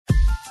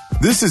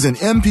This is an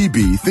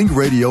MPB Think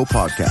Radio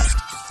podcast.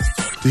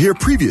 To hear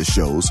previous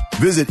shows,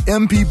 visit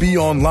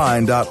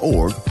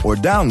mpbonline.org or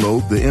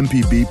download the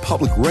MPB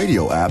Public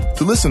Radio app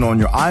to listen on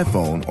your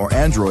iPhone or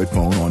Android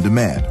phone on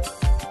demand.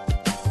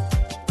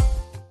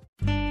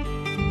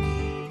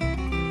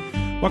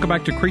 Welcome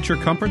back to Creature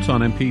Comforts on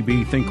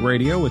MPB Think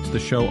Radio. It's the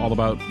show all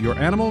about your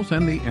animals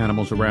and the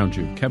animals around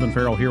you. Kevin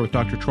Farrell here with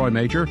Dr. Troy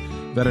Major,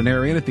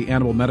 veterinarian at the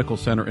Animal Medical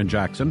Center in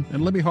Jackson,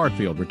 and Libby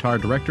Hartfield,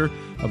 retired director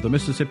of the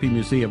Mississippi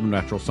Museum of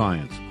Natural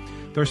Science.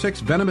 There are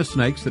 6 venomous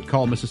snakes that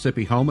call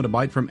Mississippi home, and a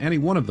bite from any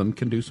one of them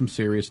can do some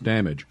serious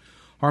damage.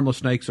 Harmless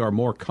snakes are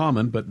more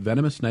common, but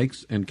venomous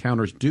snakes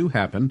encounters do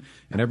happen,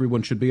 and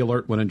everyone should be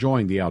alert when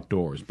enjoying the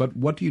outdoors. But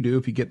what do you do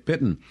if you get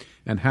bitten,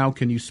 and how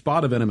can you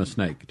spot a venomous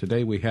snake?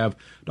 Today we have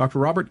Dr.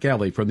 Robert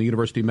Galley from the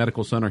University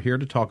Medical Center here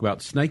to talk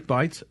about snake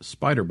bites,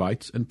 spider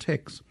bites, and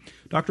ticks.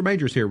 Dr.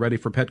 Major's here, ready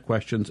for pet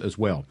questions as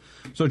well.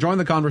 So join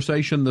the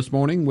conversation this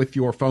morning with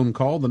your phone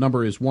call. The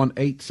number is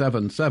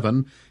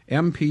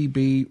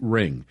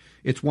 1-877-MPB-RING.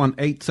 It's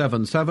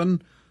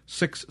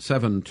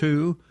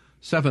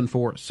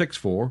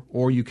 1-877-672-7464,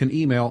 or you can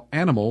email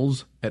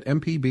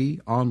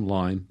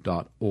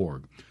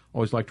animals@mpbonline.org.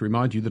 Always like to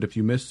remind you that if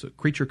you miss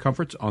Creature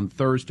Comforts on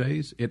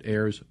Thursdays, it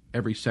airs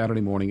every Saturday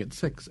morning at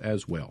 6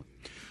 as well.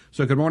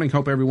 So good morning.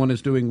 Hope everyone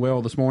is doing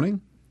well this morning.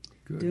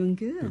 Good. Doing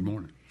good. Good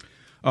morning.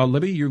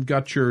 Libby, you've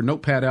got your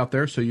notepad out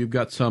there, so you've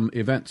got some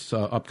events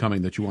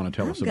upcoming that you want to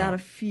tell us about. I've got a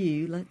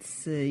few. Let's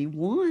see.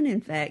 One,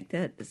 in fact,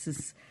 that this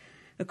is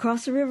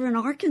across the river in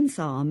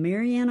Arkansas,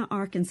 Marianna,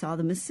 Arkansas.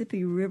 The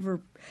Mississippi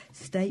River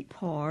State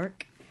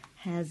Park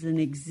has an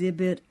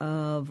exhibit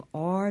of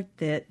art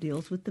that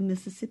deals with the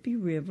Mississippi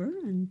River,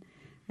 and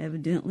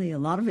evidently a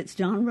lot of it's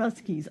John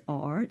Ruskey's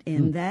art,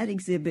 and that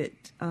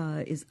exhibit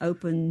is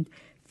open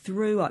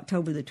through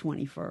October the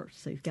 21st,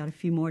 so you've got a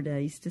few more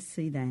days to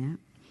see that.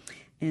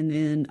 And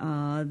then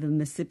the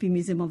Mississippi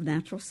Museum of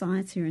Natural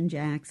Science here in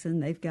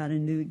Jackson, they've got a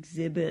new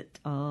exhibit,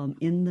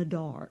 In the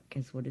Dark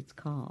is what it's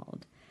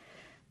called,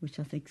 which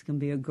I think is going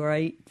to be a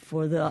great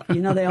for the,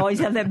 they always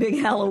have that big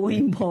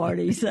Halloween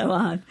party, so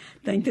I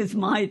think there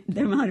might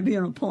have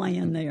been a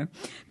plan there.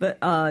 But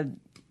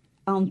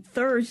on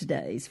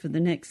Thursdays for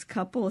the next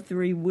couple of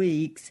 3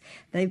 weeks,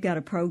 they've got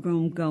a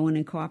program going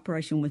in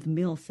cooperation with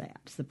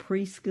Millsaps, the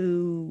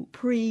preschool,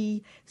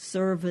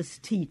 pre-service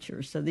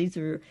teachers. So these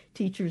are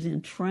teachers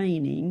in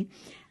training,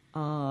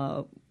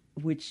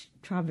 which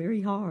try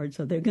very hard,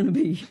 so they're going to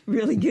be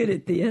really good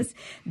at this.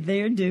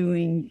 They're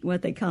doing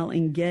what they call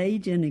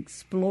engage and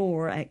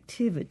explore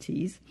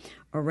activities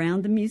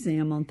around the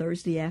museum on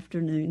Thursday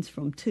afternoons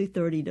from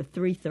 2:30 to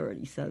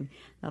 3:30. So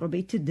that'll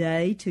be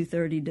today,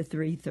 2:30 to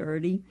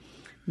 3:30.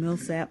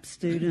 Millsap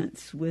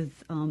students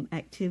with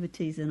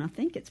activities, and I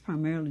think it's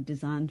primarily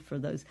designed for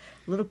those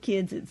little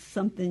kids. It's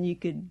something you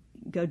could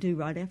go do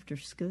right after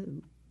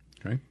school.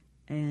 Okay.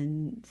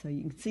 And so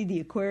you can see the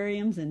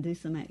aquariums and do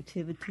some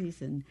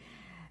activities, and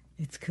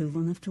it's cool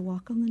enough to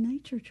walk on the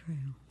nature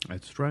trail.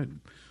 That's right.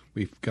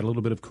 We've got a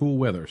little bit of cool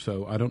weather,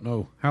 so I don't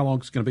know how long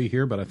it's going to be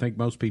here, but I think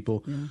most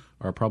people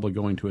are probably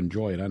going to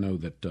enjoy it. I know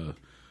that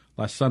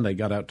last Sunday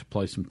got out to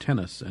play some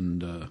tennis,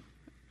 and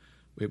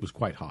it was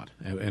quite hot,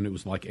 and it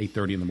was like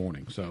 8:30 in the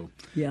morning. So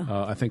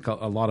I think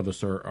a lot of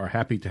us are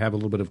happy to have a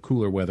little bit of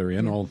cooler weather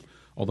in,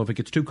 although if it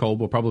gets too cold,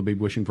 we'll probably be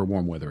wishing for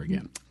warm weather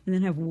again. And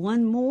then have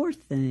one more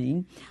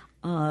thing.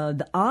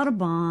 The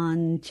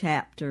Audubon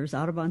chapters,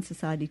 Audubon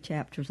Society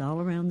chapters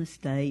all around the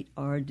state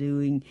are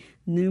doing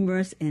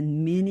numerous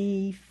and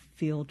many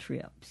field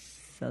trips.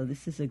 So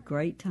this is a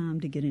great time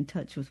to get in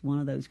touch with one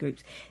of those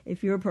groups.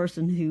 If you're a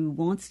person who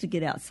wants to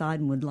get outside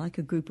and would like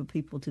a group of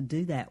people to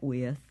do that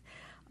with,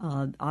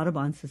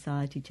 Audubon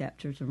Society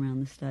chapters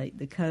around the state,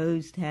 the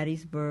Coast,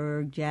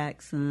 Hattiesburg,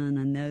 Jackson.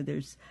 I know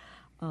there's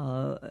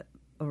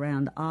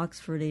around the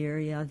Oxford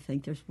area. I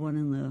think there's one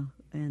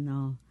in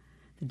the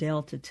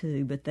Delta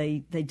too, but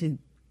they do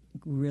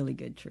really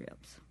good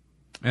trips.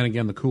 And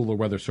again, the cooler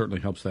weather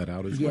certainly helps that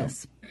out as well.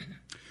 Yes.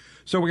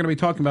 So we're going to be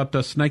talking about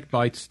snake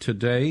bites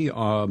today,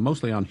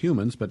 mostly on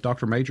humans, but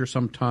Dr. Major,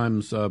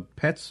 sometimes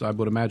pets, I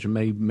would imagine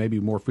maybe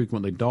more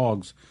frequently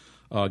dogs,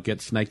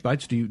 get snake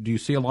bites. Do you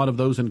see a lot of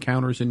those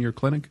encounters in your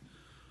clinic?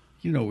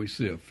 We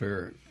see a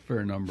fair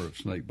number of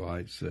snake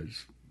bites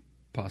that's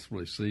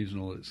possibly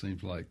seasonal. It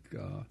seems like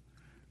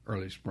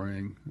early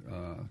spring.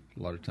 A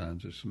lot of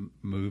times there's some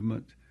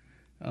movement.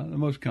 The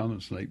most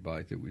common snake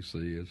bite that we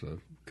see is a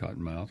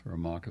cottonmouth or a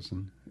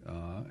moccasin.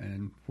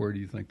 And where do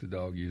you think the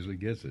dog usually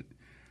gets it?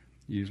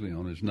 Usually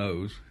on his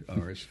nose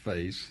or his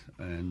face.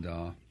 And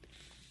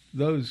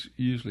those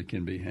usually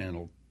can be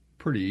handled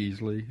pretty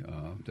easily.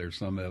 There's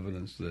some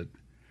evidence that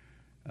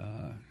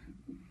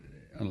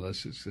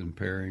unless it's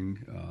impairing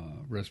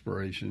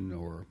respiration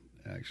or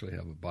actually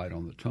have a bite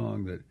on the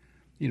tongue, that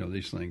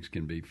these things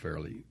can be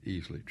fairly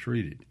easily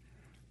treated.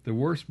 The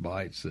worst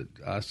bites that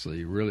I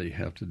see really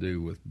have to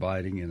do with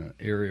biting in an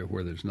area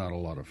where there's not a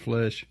lot of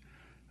flesh,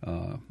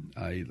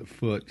 i.e. the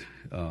foot,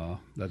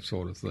 that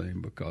sort of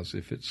thing, because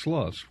if it's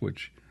sloughs,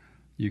 which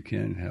you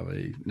can have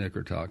a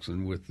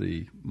necrotoxin with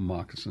the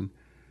moccasin,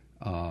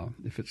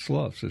 If it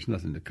sloughs, there's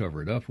nothing to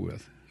cover it up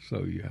with.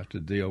 So you have to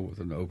deal with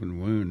an open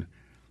wound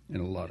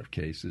in a lot of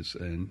cases,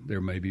 and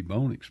there may be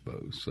bone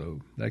exposed. So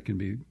that can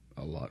be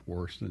a lot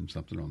worse than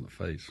something on the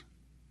face.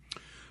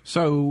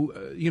 So,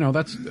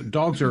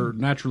 dogs are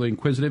naturally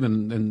inquisitive,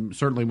 and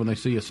certainly when they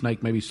see a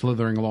snake maybe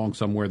slithering along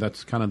somewhere,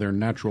 that's kind of their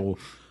natural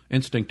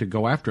instinct to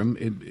go after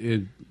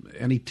them.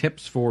 Any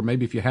tips for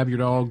maybe if you have your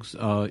dogs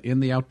in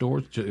the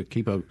outdoors to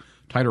keep a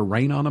tighter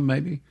rein on them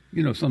maybe?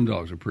 Some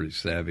dogs are pretty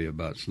savvy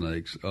about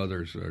snakes.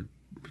 Others are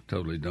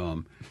totally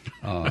dumb.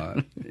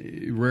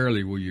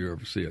 Rarely will you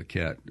ever see a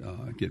cat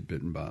get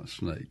bitten by a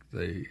snake.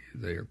 They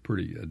are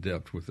pretty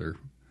adept with their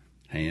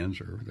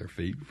hands or their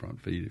feet, front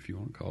feet if you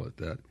want to call it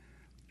that,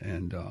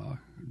 and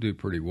do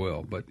pretty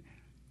well.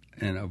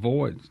 And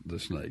avoid the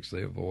snakes.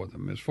 They avoid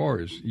them. As far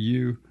as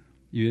you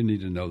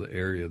need to know the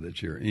area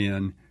that you're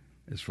in.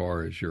 As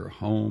far as your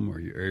home or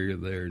your area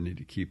there, you need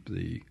to keep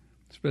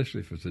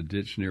especially if it's a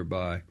ditch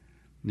nearby,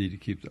 need to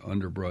keep the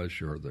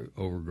underbrush or the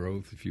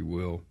overgrowth, if you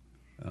will,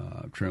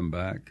 trimmed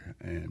back.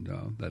 And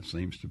that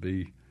seems to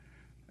be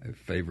a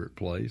favorite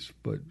place.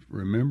 But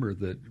remember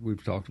that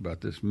we've talked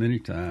about this many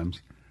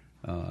times.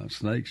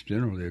 Snakes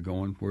generally are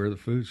going where the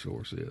food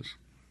source is.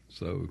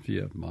 So if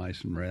you have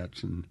mice and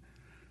rats and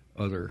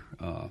other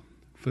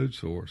food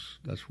source,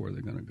 that's where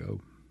they're going to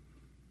go.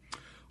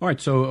 All right,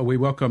 so we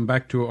welcome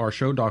back to our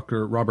show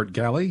Dr. Robert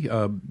Galli.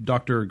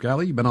 Dr.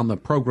 Galli, you've been on the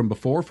program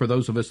before. For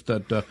those of us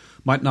that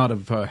might not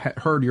have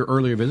heard your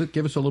earlier visit,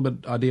 give us a little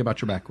bit idea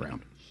about your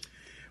background.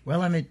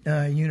 Well, I'm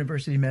at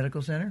University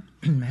Medical Center.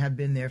 Have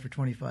been there for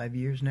 25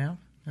 years now.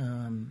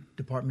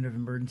 Department of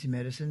Emergency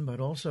Medicine, but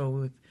also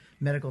with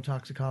medical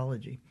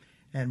toxicology.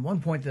 And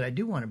one point that I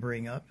do want to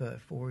bring up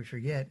before we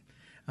forget,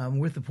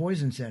 with the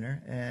Poison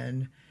Center,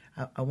 and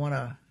I want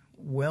to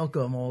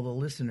welcome all the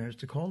listeners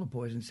to call the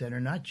Poison Center,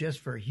 not just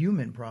for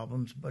human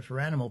problems, but for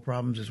animal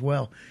problems as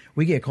well.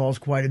 We get calls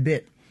quite a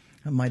bit.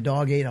 My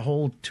dog ate a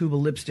whole tube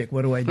of lipstick.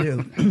 What do I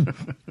do?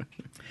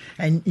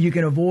 And you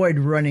can avoid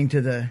running to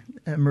the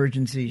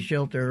emergency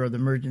shelter or the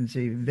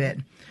emergency vet.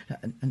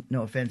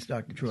 No offense,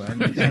 Dr. Troy. I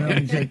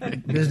don't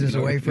take business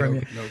away from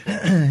you.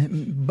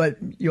 But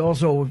you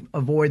also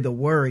avoid the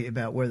worry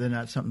about whether or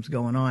not something's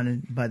going on.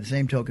 And by the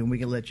same token, we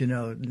can let you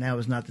know now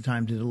is not the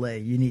time to delay.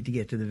 You need to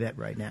get to the vet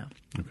right now.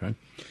 Okay.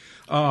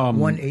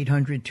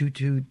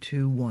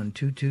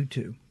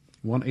 1-800-222-1222.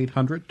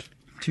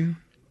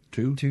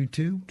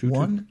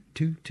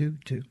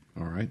 1-800-222-1222.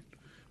 All right.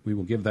 We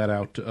will give that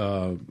out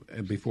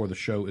before the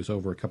show is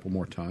over a couple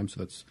more times. So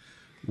that's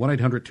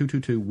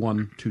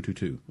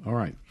 1-800-222-1222. All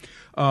right.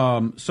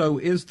 So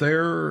is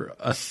there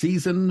a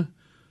season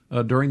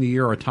during the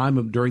year or a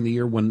time during the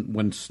year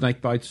when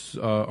snake bites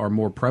are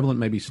more prevalent?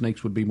 Maybe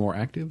snakes would be more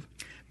active?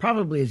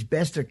 Probably it's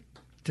best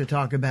to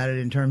talk about it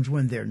in terms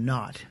when they're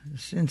not.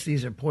 Since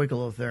these are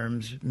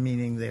poikilotherms,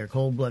 meaning they're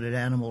cold-blooded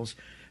animals,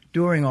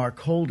 during our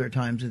colder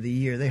times of the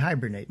year, they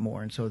hibernate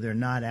more, and so they're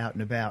not out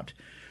and about.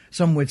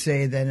 Some would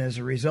say that as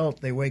a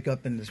result, they wake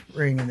up in the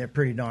spring and they're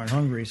pretty darn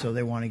hungry, so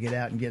they want to get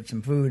out and get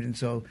some food, and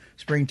so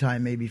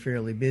springtime may be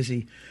fairly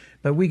busy.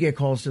 But we get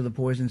calls to the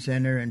Poison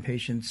Center and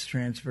patients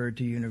transferred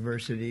to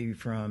university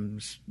from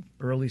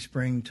early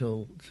spring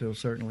till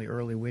certainly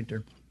early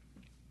winter.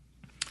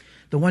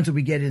 The ones that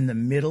we get in the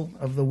middle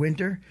of the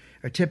winter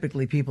are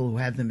typically people who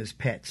have them as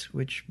pets,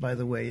 which, by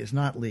the way, is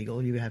not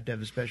legal. You have to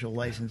have a special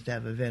license to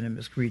have a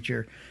venomous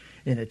creature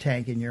in a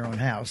tank in your own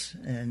house,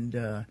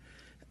 and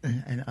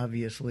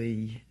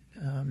obviously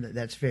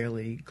that's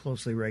fairly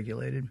closely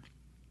regulated.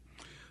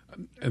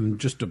 And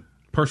just a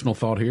personal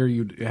thought here,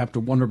 you'd have to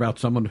wonder about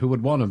someone who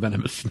would want a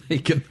venomous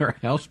snake in their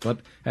house, but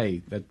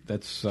hey,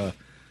 that's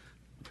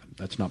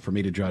not for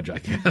me to judge, I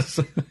guess.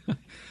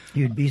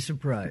 You'd be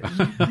surprised.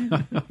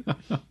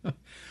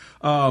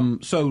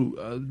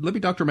 Libby,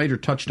 Dr. Major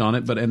touched on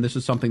it, and this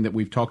is something that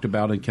we've talked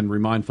about and can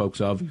remind folks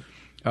of.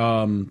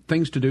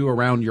 Things to do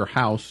around your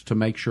house to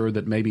make sure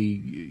that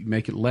maybe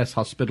make it less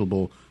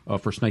hospitable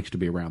for snakes to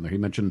be around there. He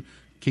mentioned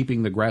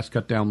keeping the grass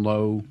cut down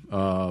low,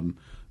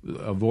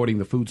 avoiding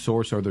the food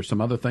source. Are there some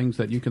other things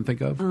that you can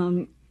think of?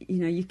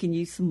 You can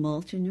use some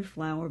mulch in your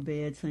flower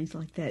beds, things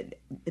like that.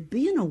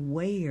 Being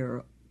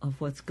aware of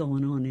what's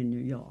going on in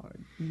your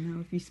yard.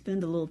 If you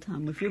spend a little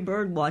time, if you're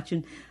bird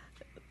watching,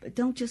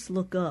 don't just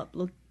look up,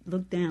 look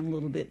down a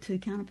little bit too,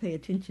 kind of pay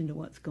attention to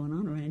what's going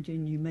on around you,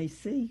 and you may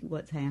see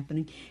what's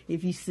happening.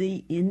 If you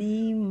see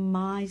any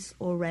mice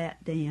or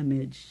rat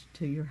damage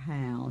to your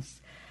house,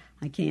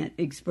 I can't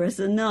express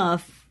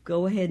enough,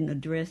 go ahead and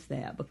address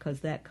that,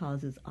 because that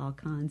causes all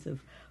kinds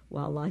of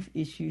wildlife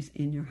issues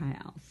in your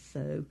house.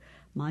 So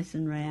mice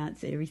and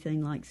rats,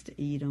 everything likes to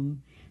eat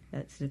them.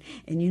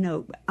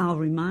 And I'll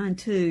remind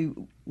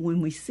too,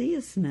 when we see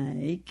a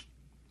snake,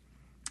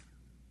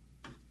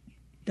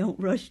 don't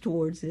rush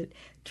towards it.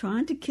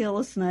 Trying to kill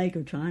a snake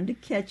or trying to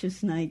catch a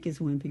snake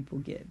is when people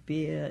get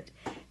bit.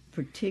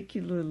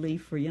 Particularly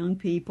for young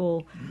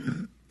people,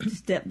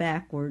 step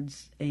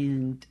backwards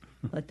and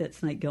let that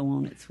snake go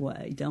on its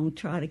way. Don't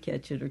try to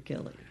catch it or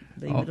kill it.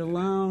 Leave it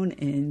alone,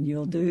 and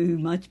you'll do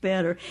much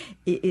better.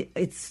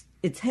 It's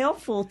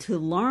helpful to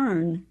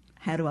learn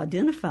how to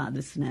identify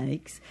the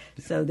snakes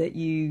so that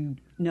you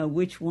know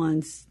which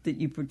ones that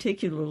you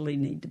particularly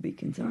need to be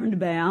concerned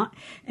about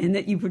and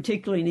that you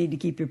particularly need to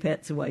keep your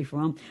pets away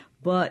from.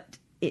 But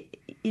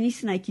any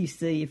snake you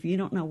see, if you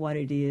don't know what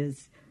it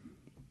is,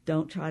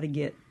 don't try to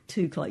get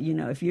too close. You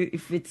know,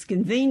 if it's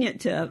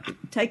convenient to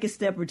take a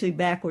step or two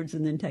backwards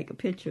and then take a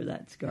picture,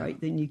 that's great.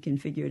 Then you can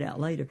figure it out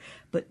later.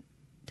 But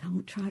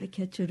don't try to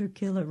catch it or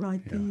kill it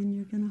right then.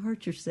 You're going to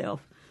hurt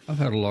yourself. I've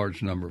had a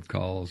large number of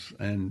calls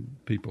and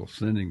people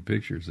sending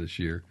pictures this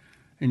year,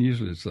 and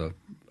usually it's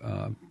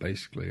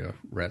basically a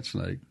rat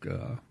snake,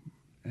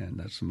 and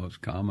that's the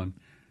most common,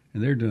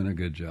 and they're doing a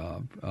good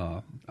job.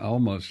 I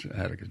almost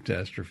had a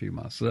catastrophe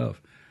myself.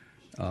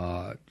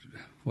 2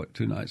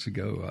 nights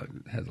ago,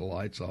 I had the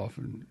lights off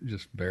and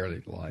just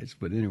barely lights,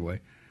 but anyway,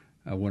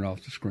 I went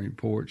off the screen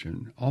porch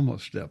and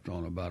almost stepped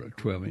on about a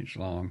 12-inch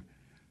long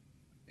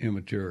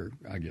immature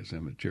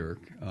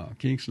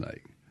king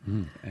snake.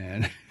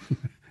 And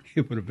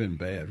it would have been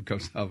bad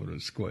because I would have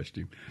squished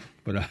him,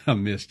 but I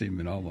missed him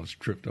and almost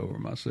tripped over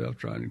myself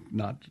trying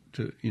not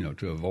to,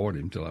 to avoid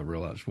him until I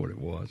realized what it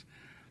was.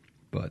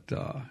 But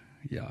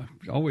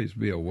always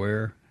be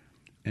aware.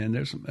 And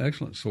there's some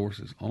excellent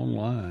sources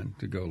online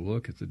to go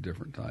look at the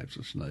different types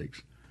of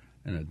snakes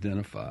and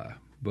identify.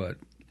 But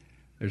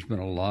there's been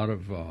a lot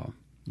of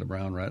the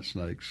brown rat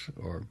snakes,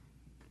 or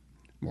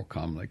more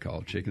commonly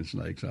called chicken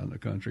snakes out in the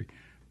country,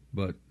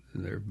 but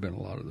there have been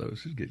a lot of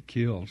those that get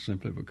killed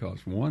simply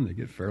because, one, they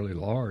get fairly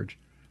large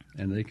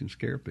and they can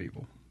scare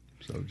people.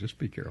 So just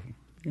be careful.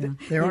 Yeah.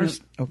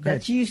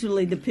 That's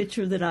usually the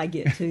picture that I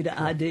get to. The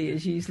ID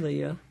is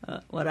usually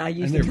what I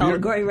usually call a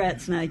gray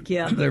rat snake.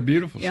 Yeah, they're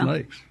beautiful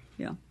snakes.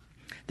 Yeah.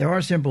 There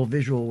are simple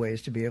visual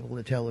ways to be able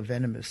to tell a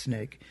venomous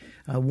snake.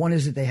 One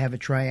is that they have a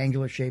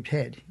triangular-shaped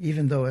head.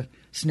 Even though a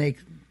snake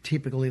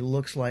typically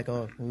looks like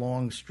a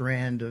long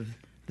strand of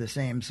the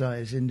same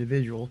size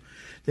individual,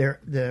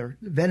 the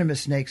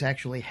venomous snakes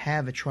actually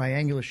have a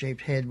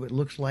triangular-shaped head, what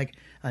looks like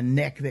a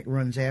neck that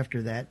runs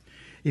after that.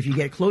 If you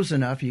get close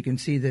enough, you can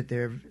see that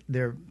their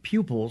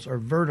pupils are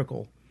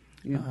vertical.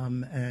 Yeah.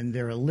 And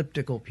they're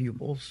elliptical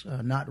pupils,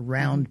 not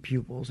round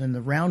pupils. And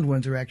the round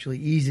ones are actually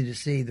easy to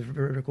see. The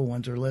vertical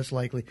ones are less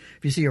likely.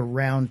 If you see a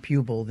round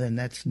pupil, then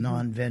that's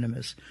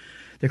non-venomous.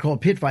 They're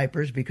called pit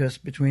vipers because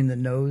between the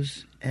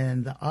nose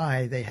and the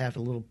eye, they have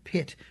a little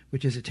pit,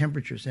 which is a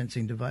temperature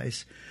sensing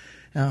device.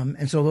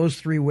 And so those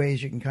 3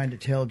 ways you can kind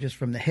of tell just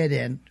from the head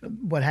end.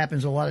 What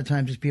happens a lot of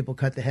times is people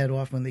cut the head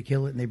off when they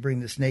kill it, and they bring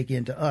the snake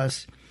in to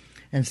us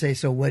and say,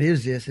 so what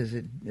is this? Is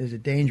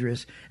it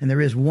dangerous? And there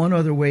is one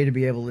other way to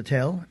be able to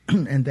tell,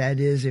 and that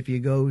is if you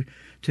go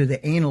to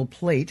the anal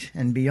plate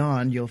and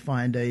beyond, you'll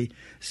find a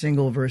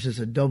single versus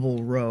a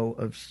double row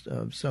of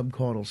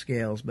subcaudal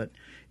scales. But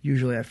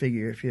usually I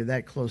figure if you're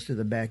that close to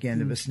the back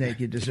end of a snake,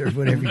 you deserve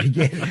whatever you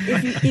get.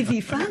 If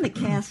you find the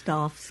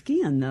cast-off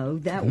skin, though,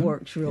 that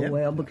works real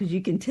well because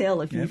you can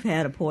tell if you've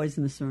had a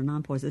poisonous or a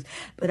non-poisonous.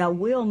 But I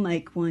will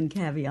make one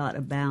caveat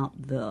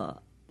about the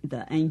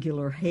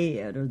angular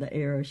head or the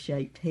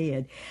arrow-shaped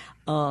head.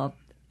 A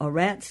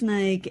rat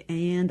snake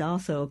and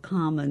also a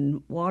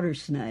common water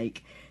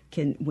snake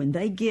can, when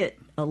they get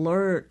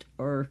alert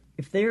or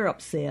if they're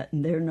upset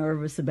and they're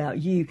nervous about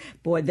you,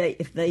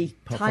 if they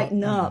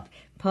tighten up,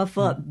 puff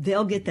up,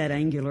 they'll get that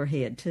angular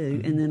head too.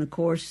 And then of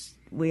course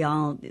the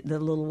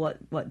little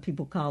what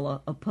people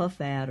call a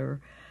puff adder,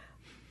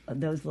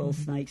 those little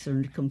snakes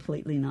are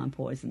completely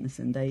non-poisonous,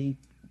 and they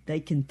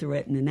can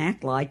threaten and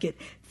act like it,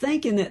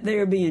 thinking that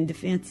they're being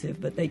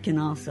defensive, but they can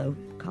also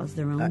cause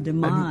their own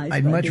demise.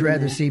 I'd much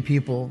rather see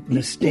people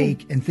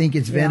mistake and think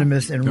it's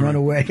venomous and run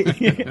away.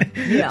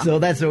 So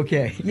that's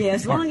okay. Yeah,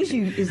 as long as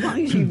you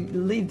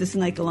leave the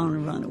snake alone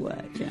and run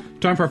away. Yeah.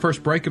 Time for our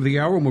first break of the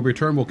hour. When we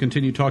return, we'll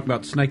continue talking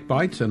about snake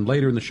bites, and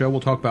later in the show, we'll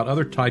talk about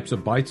other types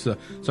of bites,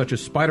 such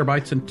as spider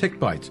bites and tick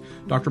bites.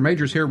 Dr.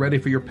 Major's here, ready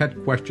for your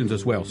pet questions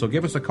as well. So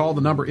give us a call. The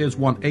number is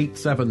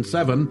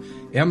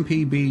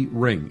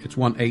 1-877-MPB-RING. It's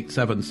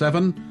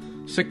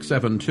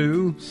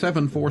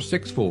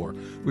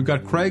 1-877-672-7464. We've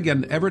got Craig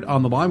and Everett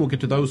on the line. We'll get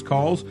to those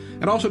calls.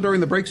 And also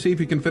during the break, see if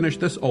you can finish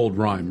this old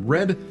rhyme.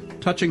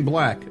 Red touching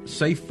black,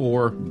 safe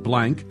for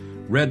blank.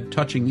 Red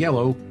touching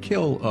yellow,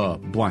 kill a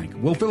blank.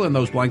 We'll fill in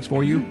those blanks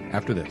for you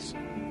after this.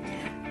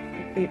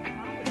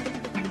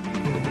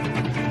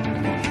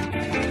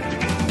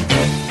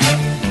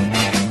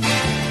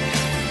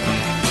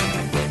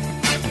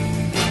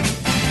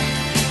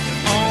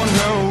 On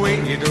her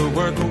way to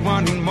work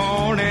one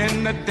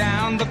morning,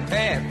 down the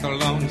path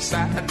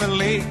alongside the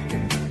lake,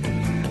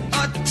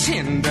 a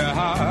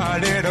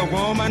tender-hearted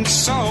woman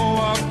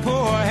saw a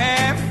poor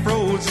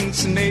half-frozen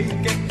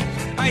snake.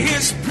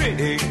 His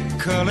pretty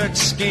colored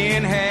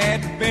skin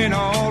had been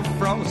all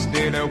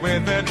frosted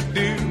with the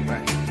dew.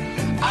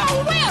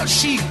 Oh, well,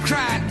 she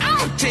cried,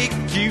 I'll take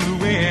you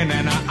in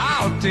and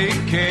I'll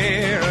take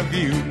care of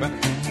you.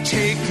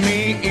 Take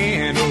me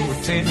in, oh,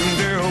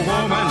 tender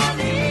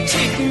woman.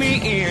 Take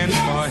me in,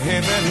 for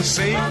heaven's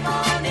sake.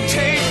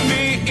 Take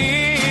me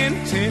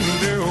in,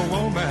 tender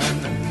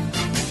woman.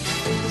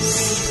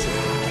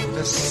 Sighed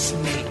the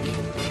snake.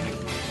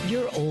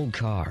 Your old old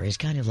car is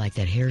kind of like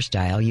that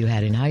hairstyle you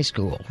had in high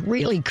school.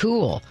 Really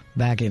cool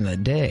back in the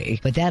day.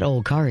 But that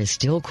old car is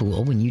still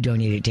cool when you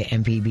donate it to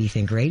MPB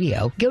Think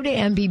Radio. Go to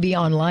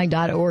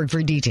mpbonline.org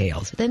for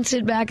details. Then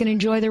sit back and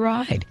enjoy the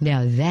ride.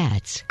 Now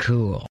that's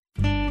cool.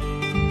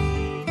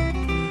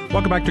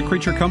 Welcome back to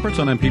Creature Comforts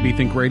on MPB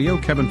Think Radio.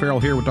 Kevin Farrell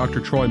here with Dr.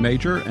 Troy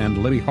Major and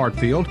Libby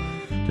Hartfield.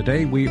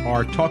 Today we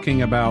are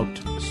talking about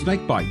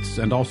snake bites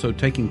and also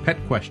taking pet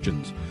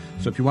questions.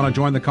 So if you want to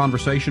join the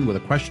conversation with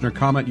a question or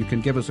comment, you can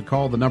give us a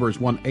call. The number is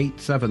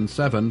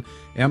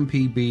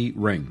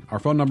 1-877-MPB-RING. Our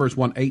phone number is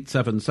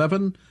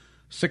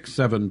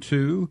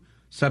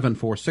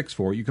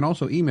 1-877-672-7464. You can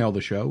also email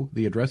the show.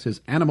 The address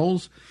is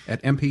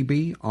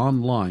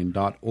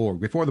animals@mpbonline.org.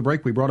 Before the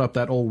break, we brought up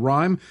that old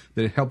rhyme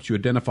that it helps you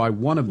identify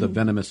one of the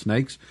venomous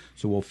snakes.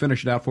 So we'll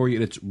finish it out for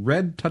you. It's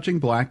red touching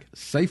black,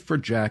 safe for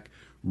Jack.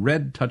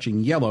 Red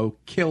touching yellow,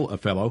 kill a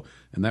fellow.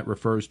 And that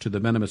refers to the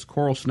venomous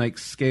coral snake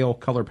scale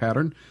color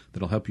pattern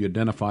that'll help you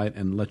identify it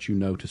and let you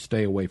know to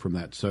stay away from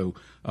that. So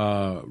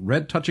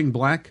red touching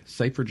black,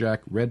 safe for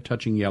Jack. Red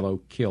touching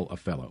yellow, kill a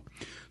fellow.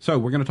 So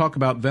we're going to talk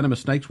about venomous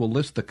snakes. We'll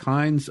list the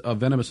kinds of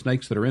venomous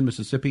snakes that are in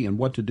Mississippi and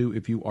what to do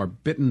if you are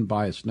bitten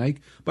by a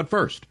snake. But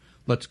first,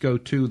 let's go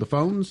to the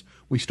phones.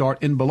 We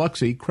start in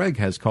Biloxi. Craig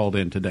has called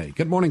in today.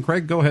 Good morning,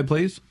 Craig. Go ahead,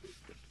 please.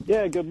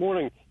 Yeah, good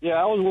morning. Yeah,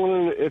 I was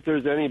wondering if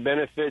there's any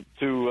benefit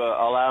to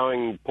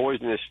allowing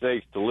poisonous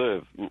snakes to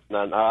live.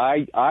 Now,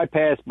 I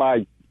pass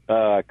by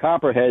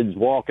copperheads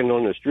walking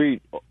on the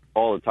street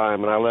all the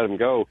time, and I let them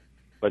go.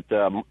 But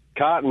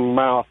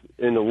cottonmouth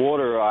in the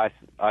water, I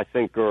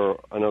think, are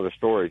another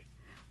story.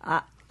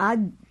 I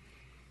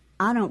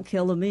don't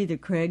kill them either,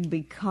 Craig,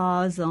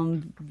 because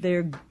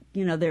they're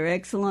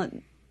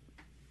excellent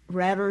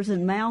ratters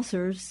and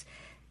mousers.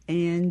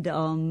 And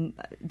the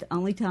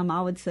only time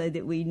I would say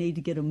that we need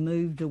to get them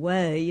moved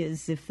away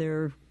is if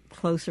they're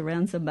close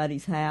around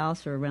somebody's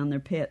house or around their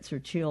pets or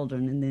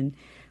children. And then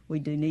we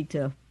do need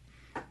to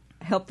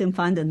help them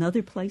find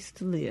another place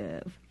to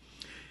live.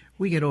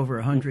 We get over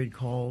 100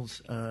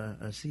 calls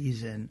a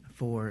season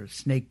for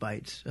snake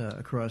bites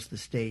across the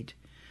state.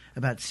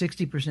 About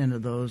 60%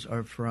 of those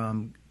are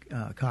from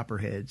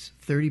copperheads,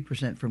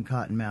 30% from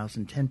cottonmouths,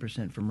 and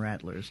 10% from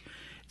rattlers.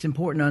 It's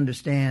important to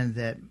understand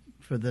that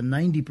for the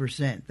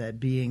 90%, that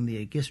being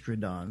the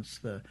agistrodons,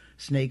 the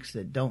snakes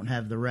that don't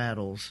have the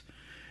rattles,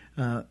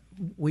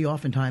 we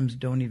oftentimes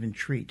don't even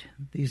treat.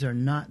 These are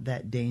not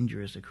that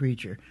dangerous a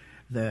creature.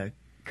 The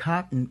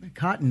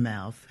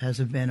cottonmouth has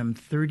a venom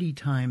 30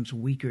 times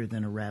weaker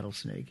than a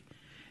rattlesnake,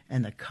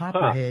 and the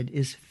copperhead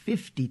is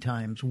 50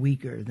 times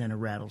weaker than a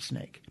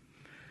rattlesnake.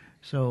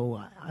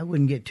 So I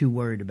wouldn't get too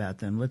worried about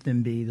them. Let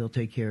them be. They'll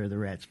take care of the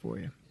rats for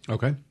you.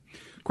 Okay.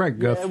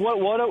 Craig,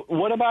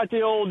 what about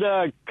the old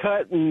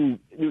cut and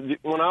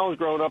when I was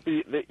growing up,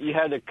 you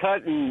had to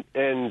cut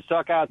and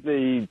suck out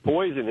the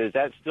poison. Is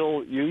that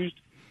still used?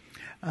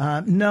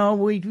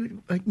 No, I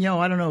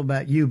don't know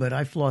about you, but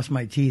I floss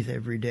my teeth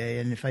every day,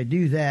 and if I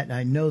do that,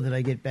 I know that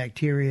I get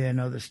bacteria and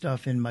other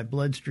stuff in my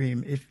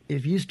bloodstream.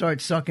 If you start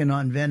sucking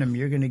on venom,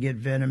 you're going to get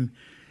venom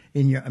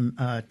in your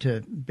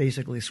to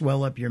basically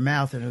swell up your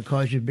mouth, and it'll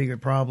cause you bigger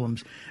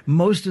problems.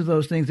 Most of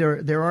those things,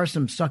 there are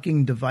some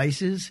sucking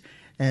devices.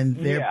 And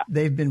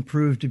they've been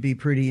proved to be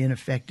pretty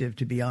ineffective,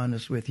 to be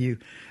honest with you.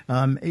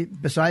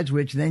 Besides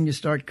which, then you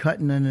start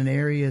cutting in an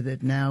area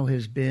that now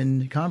has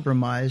been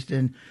compromised,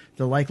 and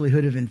the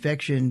likelihood of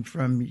infection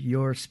from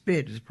your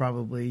spit is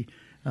probably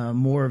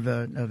more of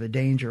a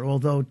danger.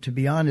 Although, to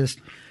be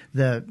honest,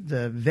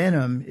 the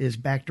venom is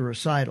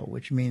bactericidal,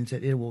 which means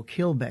that it will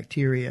kill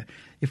bacteria.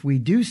 If we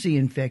do see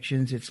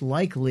infections, it's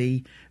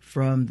likely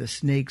from the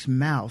snake's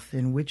mouth,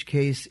 in which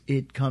case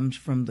it comes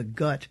from the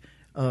gut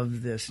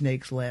of the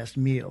snake's last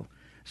meal.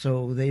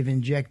 So they've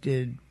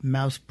injected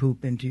mouse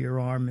poop into your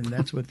arm, and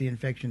that's what the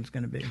infection's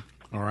going to be.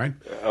 All right.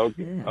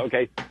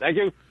 Okay. Thank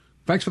you.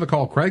 Thanks for the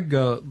call, Craig.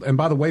 And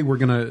by the way, we're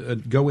going to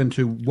go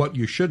into what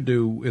you should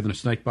do in a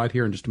snake bite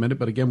here in just a minute.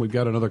 But again, we've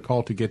got another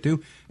call to get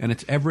to, and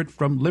it's Everett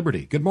from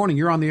Liberty. Good morning.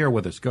 You're on the air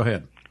with us. Go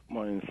ahead.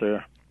 Morning,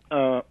 sir.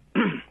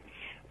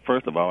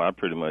 First of all, I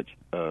pretty much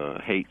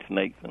hate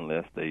snakes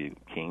unless they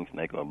king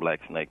snake or black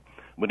snake.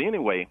 But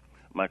anyway,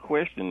 my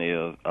question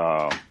is,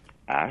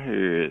 I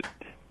heard,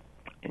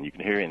 and you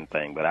can hear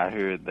anything, but I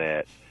heard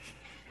that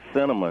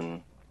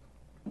cinnamon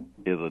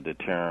is a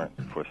deterrent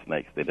for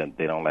snakes. They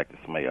don't like the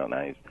smell.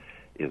 Now,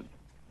 is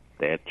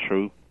that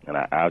true? And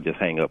I'll just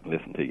hang up and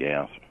listen to your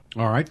answer.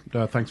 All right.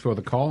 Thanks for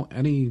the call.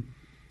 Any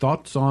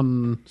thoughts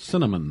on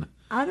cinnamon?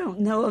 I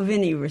don't know of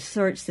any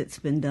research that's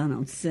been done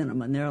on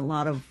cinnamon. There are a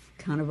lot of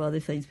kind of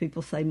other things.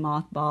 People say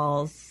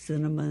mothballs,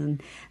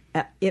 cinnamon.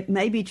 It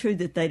may be true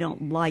that they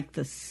don't like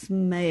the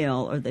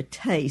smell or the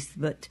taste,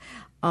 but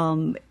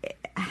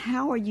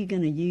how are you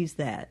going to use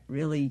that?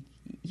 Really,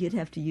 you'd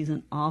have to use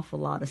an awful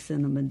lot of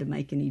cinnamon to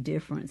make any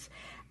difference.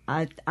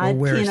 I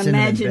can't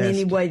imagine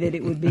any way that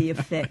it would be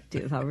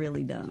effective. I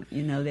really don't.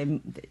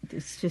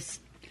 It's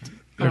just...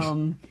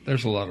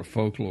 There's a lot of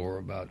folklore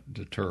about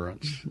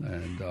deterrence,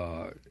 and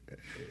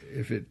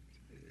if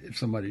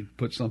somebody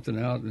puts something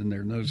out and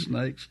there are no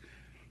snakes,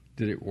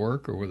 did it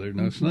work or were there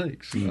no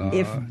snakes?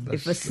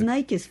 If a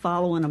snake is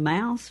following a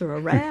mouse or a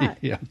rat,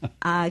 yeah.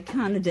 I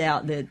kind of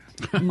doubt that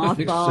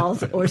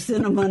mothballs or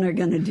cinnamon are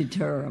going to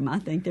deter them. I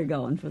think they're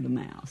going for the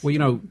mouse.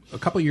 Well, a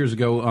couple of years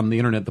ago on the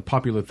internet, the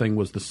popular thing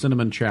was the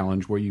cinnamon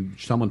challenge, where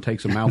someone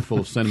takes a mouthful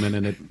of cinnamon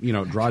and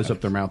it dries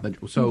up their mouth.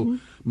 So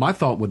my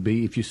thought would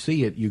be, if you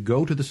see it, you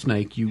go to the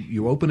snake,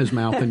 you open his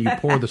mouth, and you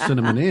pour the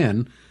cinnamon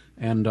in,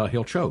 and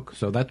he'll choke.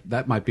 So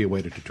that might be a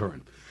way to deter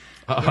him.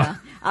 Yeah,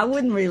 I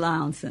wouldn't rely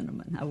on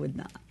cinnamon. I would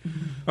not.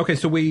 Okay,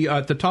 so we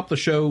at the top of the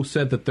show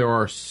said that there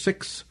are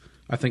six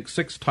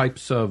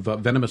types of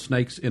venomous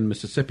snakes in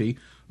Mississippi.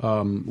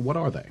 What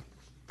are they?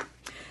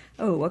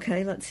 Oh,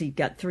 okay. Let's see. You've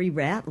got 3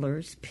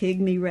 rattlers: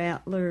 pygmy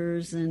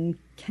rattlers and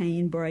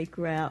canebrake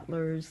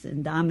rattlers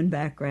and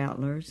diamondback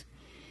rattlers.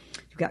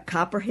 You've got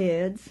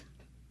copperheads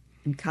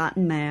and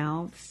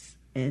cottonmouths,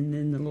 and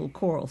then the little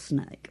coral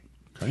snake.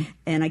 Okay.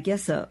 And I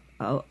guess a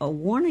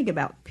warning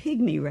about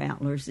pygmy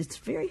rattlers, it's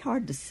very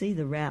hard to see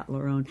the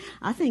rattler on.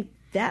 I think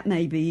that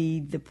may be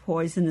the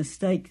poisonous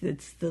snake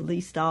that's the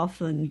least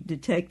often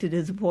detected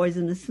as a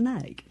poisonous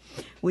snake.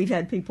 We've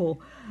had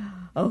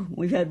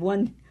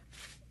one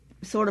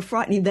sort of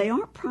frightening. They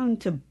aren't prone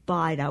to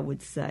bite, I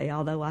would say,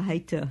 although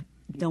I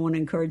don't want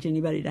to encourage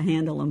anybody to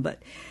handle them,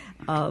 but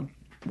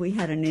we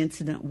had an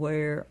incident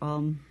where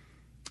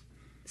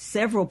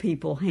several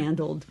people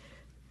handled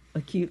a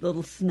cute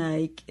little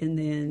snake and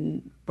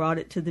then brought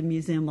it to the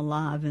museum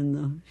alive in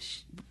the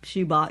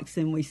shoebox,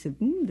 and we said,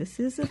 this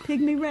is a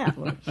pygmy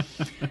rattler.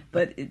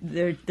 But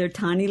they're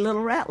tiny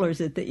little rattlers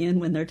at the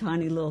end when they're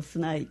tiny little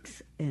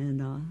snakes.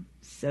 And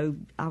so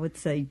I would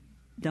say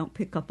don't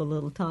pick up a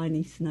little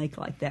tiny snake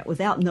like that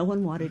without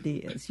knowing what it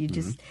is. You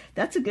just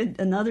that's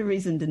another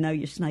reason to know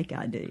your snake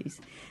IDs.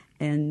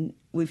 And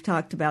we've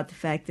talked about the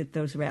fact that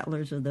those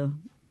rattlers are the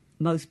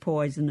most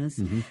poisonous.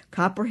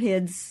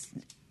 Copperheads,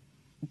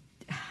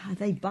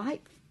 they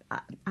bite.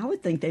 I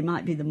would think they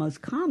might be the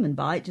most common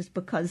bite just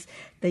because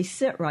they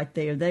sit right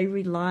there. They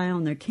rely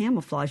on their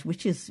camouflage,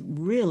 which is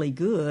really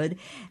good.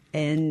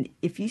 And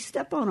if you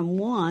step on them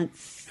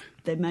once,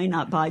 they may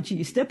not bite you.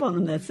 You step on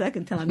them that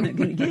second time, they're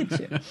going to get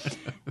you.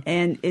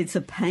 And it's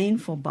a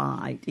painful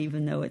bite,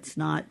 even though it's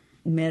not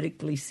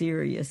medically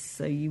serious.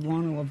 So you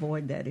want to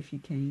avoid that if you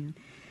can.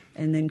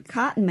 And then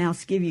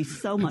cottonmouths give you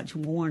so much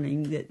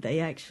warning that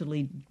they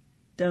actually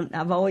don't.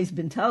 I've always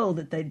been told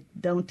that they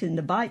don't tend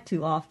to bite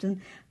too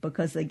often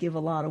because they give a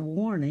lot of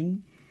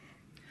warning.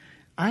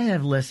 I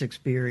have less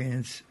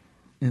experience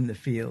in the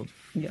field.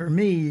 Yeah. For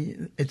me,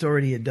 it's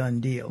already a done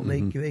deal.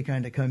 They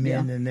kind of come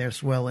in and they're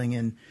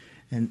swelling,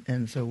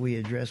 and so we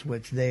address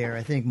what's there.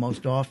 I think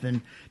most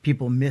often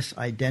people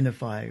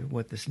misidentify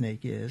what the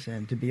snake is,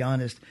 and to be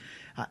honest,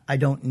 I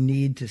don't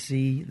need to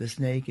see the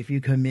snake. If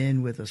you come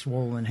in with a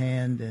swollen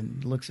hand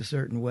and looks a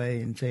certain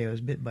way and say I was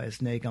bit by a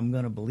snake, I'm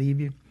going to believe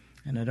you,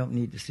 and I don't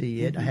need to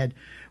see it. I had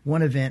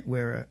one event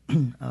where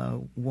a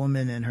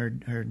woman and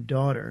her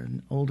daughter,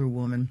 an older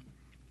woman,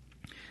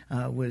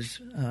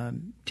 was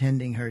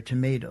tending her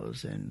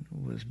tomatoes and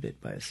was bit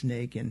by a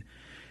snake, and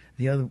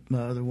the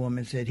other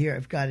woman said, "Here,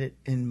 I've got it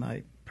in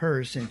my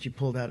purse," and she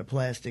pulled out a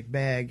plastic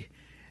bag,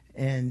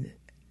 and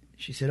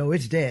she said, "Oh,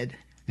 it's dead."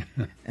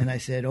 And I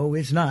said, "Oh,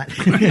 it's not."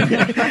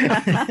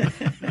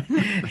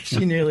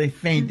 She nearly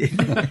fainted.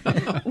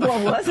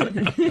 What was it?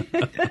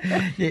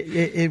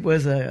 It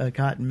was a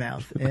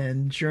cottonmouth,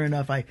 and sure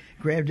enough, I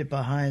grabbed it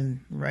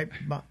behind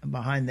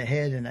the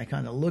head, and I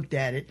kind of looked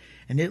at it,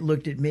 and it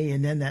looked at me,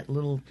 and then that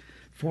little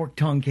forked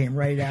tongue came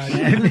right out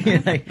at me,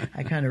 and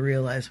I kind of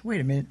realized,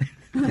 wait a minute.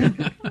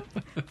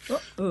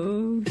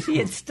 Oh, she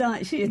had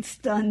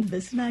stunned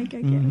the snake,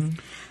 I guess.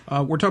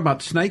 We're talking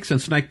about snakes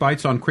and snake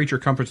bites on Creature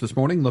Comforts this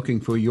morning,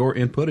 looking for your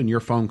input and your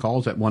phone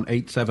calls at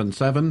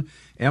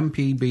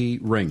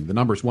 1-877-MPB-RING. The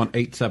number is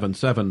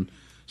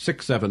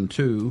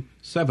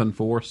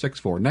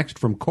 1-877-672-7464. Next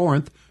from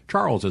Corinth,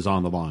 Charles is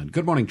on the line.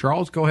 Good morning,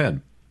 Charles. Go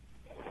ahead.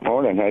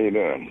 Morning. How you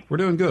doing? We're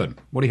doing good.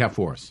 What do you have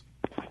for us?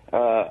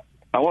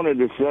 I wanted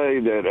to say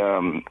that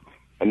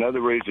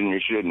another reason you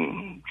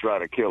shouldn't try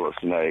to kill a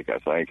snake, I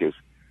think, is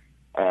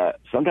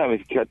sometimes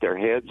if you cut their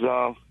heads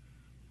off,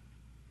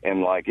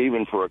 and like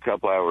even for a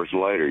couple hours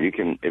later, you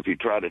can, if you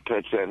try to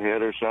touch that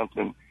head or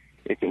something,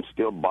 it can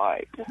still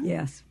bite.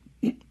 Yes.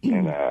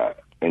 And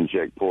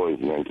inject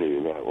poison into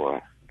you that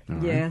way.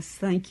 Right. Yes.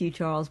 Thank you,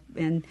 Charles.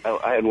 And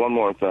I had one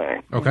more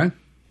thing. Okay.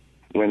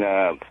 When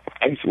I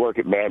used to work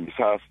at Baptist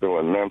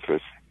Hospital in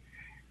Memphis,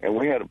 and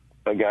we had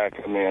a guy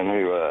come in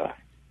who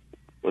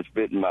was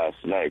bitten by a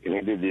snake, and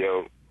he did the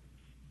old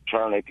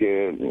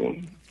tourniquet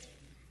and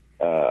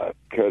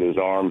cut his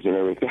arms and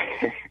everything.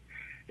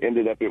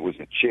 Ended up it was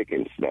a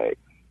chicken snake,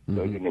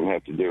 so he didn't even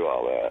have to do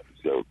all that.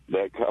 So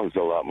that caused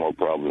a lot more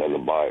problem than the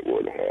bite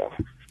would have.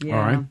 yeah.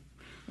 All right.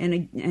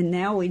 And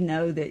now we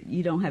know that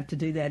you don't have to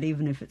do that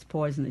even if it's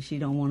poisonous. You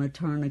don't want a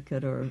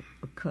tourniquet or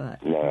a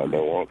cut. No, I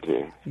don't want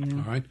to. Yeah.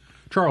 All right.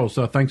 Charles,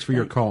 thanks for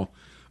your call.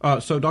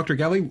 So, Dr.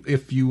 Galley,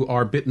 if you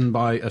are bitten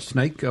by a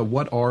snake,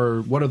 what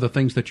are the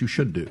things that you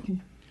should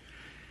do?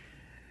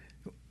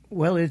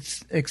 Well,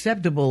 it's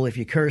acceptable if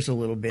you curse a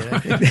little bit. I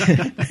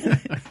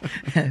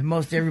think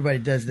most everybody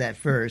does that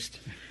first.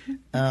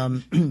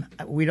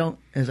 We don't,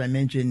 as I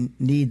mentioned,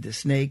 need the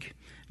snake.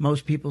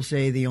 Most people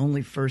say the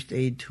only first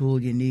aid tool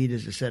you need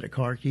is a set of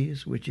car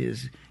keys, which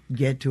is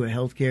get to a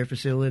healthcare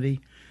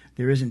facility.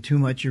 There isn't too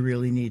much you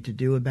really need to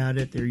do about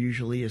it. There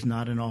usually is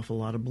not an awful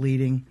lot of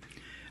bleeding.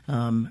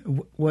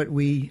 What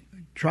we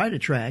try to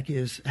track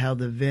is how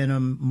the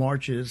venom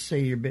marches.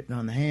 Say you're bitten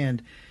on the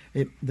hand,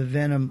 the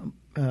venom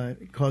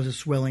causes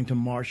swelling to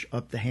march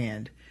up the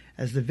hand.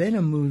 As the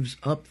venom moves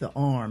up the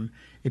arm,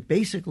 it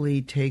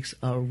basically takes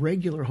a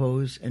regular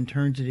hose and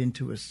turns it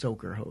into a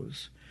soaker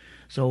hose.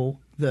 So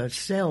the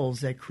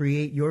cells that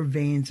create your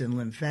veins and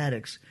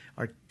lymphatics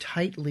are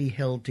tightly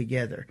held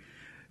together.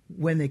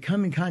 When they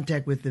come in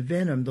contact with the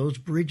venom, those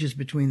bridges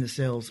between the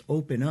cells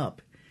open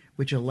up,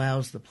 which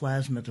allows the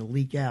plasma to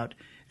leak out.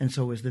 And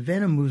so as the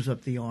venom moves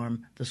up the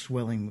arm, the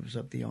swelling moves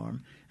up the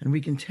arm. And we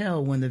can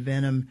tell when the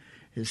venom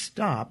is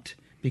stopped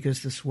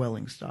because the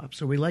swelling stops.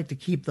 So we like to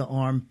keep the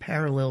arm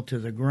parallel to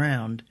the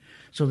ground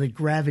so that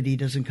gravity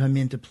doesn't come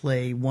into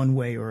play one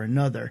way or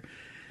another.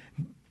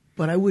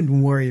 But I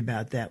wouldn't worry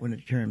about that when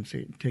it comes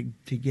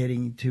to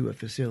getting to a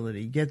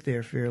facility. Get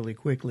there fairly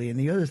quickly. And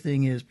the other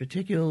thing is,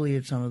 particularly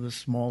at some of the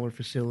smaller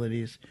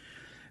facilities,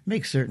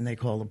 make certain they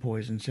call the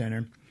poison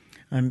center.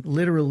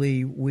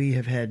 Literally, we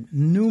have had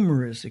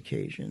numerous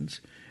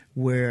occasions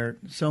where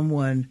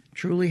someone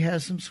truly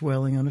has some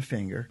swelling on a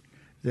finger.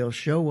 They'll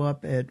show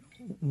up at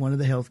one of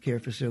the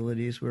healthcare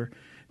facilities where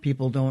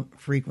people don't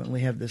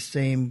frequently have the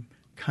same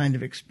kind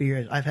of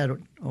experience. I've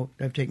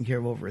taken care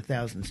of over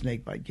 1,000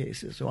 snakebite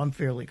cases, so I'm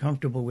fairly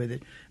comfortable with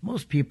it.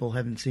 Most people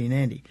haven't seen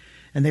any,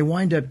 and they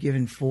wind up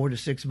given 4 to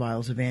 6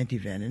 vials of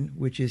antivenin,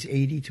 which is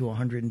 $80,000 to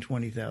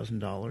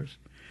 $120,000,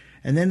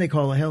 and then they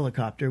call a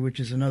helicopter, which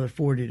is another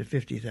 $40,000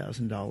 to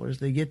 $50,000.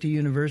 They get to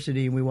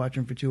university, and we watch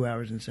them for 2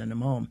 hours and send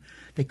them home.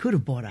 They could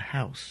have bought a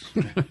house,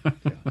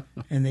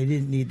 and they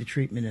didn't need the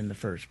treatment in the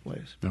first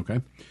place.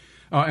 Okay,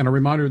 and a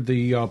reminder: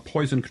 the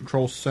Poison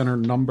Control Center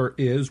number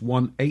is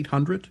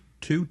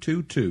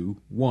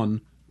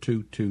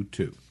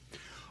 1-800-222-1222.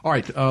 All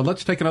right,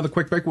 let's take another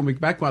quick break. When we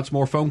get back, lots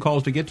more phone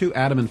calls to get to.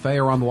 Adam and Faye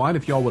are on the line.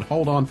 If y'all would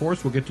hold on for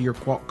us, we'll get to your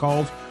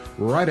calls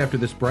right after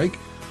this break.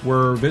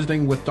 We're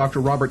visiting with Dr.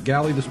 Robert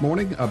Galley this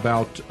morning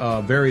about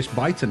various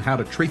bites and how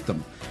to treat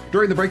them.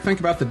 During the break, think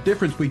about the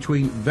difference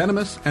between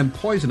venomous and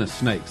poisonous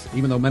snakes.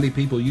 Even though many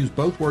people use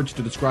both words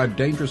to describe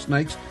dangerous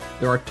snakes,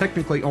 there are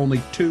technically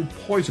only 2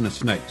 poisonous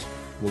snakes.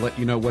 We'll let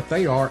you know what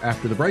they are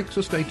after the break,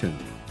 so stay tuned.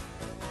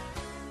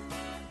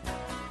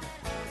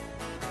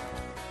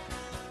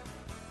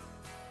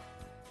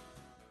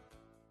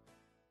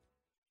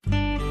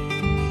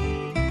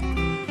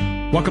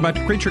 Welcome back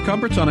to Creature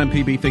Comforts on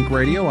MPB Think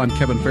Radio. I'm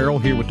Kevin Farrell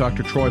here with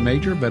Dr. Troy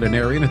Major,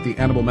 veterinarian at the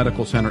Animal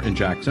Medical Center in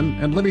Jackson,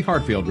 and Libby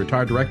Hartfield,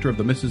 retired director of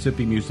the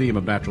Mississippi Museum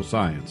of Natural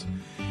Science.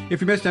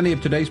 If you missed any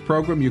of today's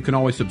program, you can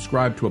always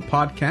subscribe to a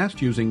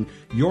podcast using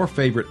your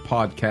favorite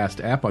podcast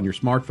app on your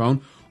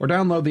smartphone, or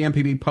download the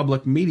MPB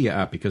Public Media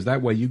app, because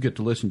that way you get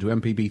to listen to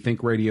MPB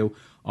Think Radio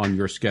on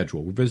your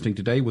schedule. We're visiting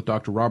today with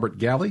Dr. Robert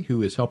Galley,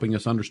 who is helping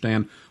us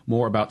understand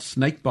more about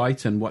snake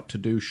bites and what to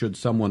do should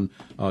someone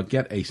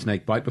get a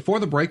snake bite. Before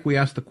the break, we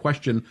asked the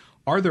question,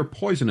 are there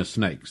poisonous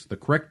snakes? The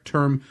correct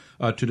term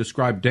to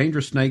describe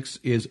dangerous snakes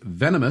is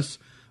venomous,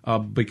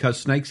 because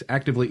snakes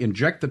actively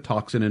inject the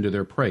toxin into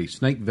their prey.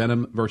 Snake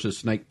venom versus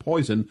snake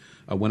poison,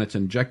 when it's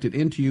injected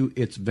into you,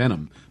 it's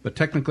venom. But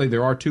technically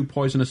there are 2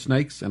 poisonous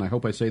snakes, and I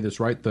hope I say this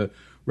right. The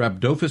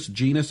Rhabdophis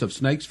genus of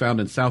snakes found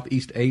in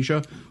Southeast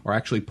Asia are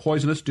actually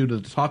poisonous due to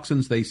the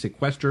toxins they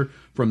sequester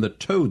from the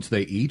toads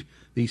they eat.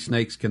 These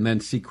snakes can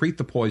then secrete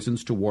the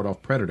poisons to ward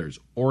off predators.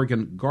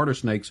 Oregon garter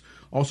snakes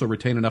also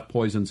retain enough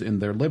poisons in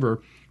their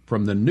liver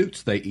from the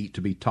newts they eat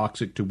to be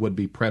toxic to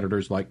would-be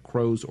predators like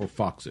crows or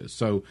foxes.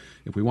 So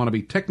if we want to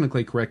be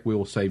technically correct, we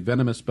will say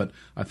venomous, but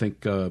I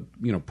think,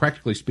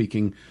 practically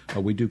speaking,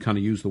 we do kind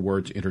of use the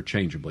words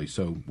interchangeably.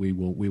 So we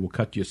will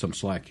cut you some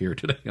slack here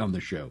today on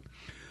the show.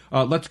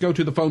 Let's go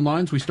to the phone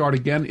lines. We start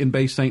again in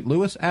Bay St.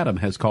 Louis. Adam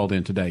has called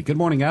in today. Good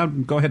morning,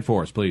 Adam. Go ahead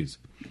for us, please.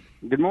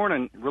 Good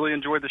morning. Really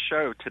enjoyed the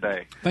show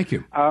today. Thank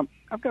you.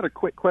 I've got a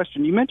quick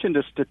question. You mentioned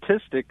a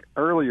statistic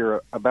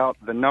earlier about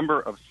the number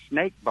of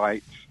snake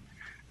bites,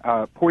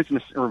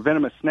 poisonous or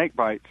venomous snake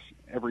bites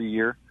every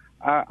year.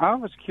 I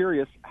was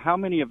curious how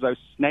many of those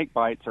snake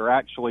bites are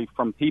actually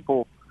from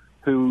people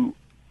who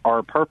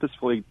are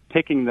purposefully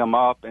picking them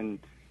up and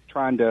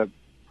trying to,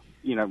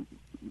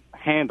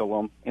 handle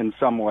them in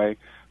some way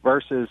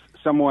versus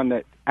someone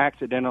that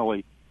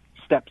accidentally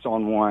steps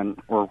on one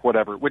or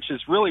whatever, which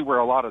is really where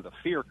a lot of the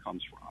fear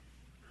comes from.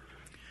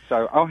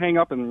 So I'll hang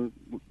up and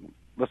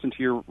listen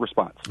to your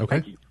response.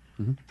 Okay. Thank you.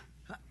 Mm-hmm.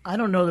 I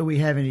don't know that we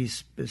have any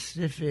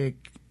specific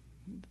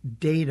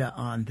data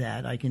on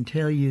that. I can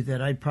tell you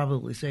that I'd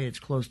probably say it's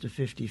close to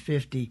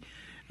 50-50.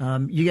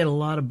 You get a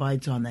lot of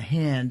bites on the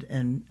hand,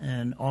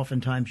 and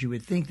oftentimes you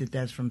would think that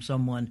that's from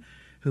someone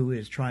who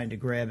is trying to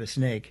grab a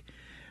snake.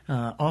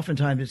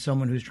 Oftentimes it's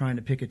someone who's trying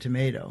to pick a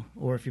tomato,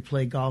 or if you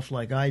play golf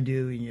like I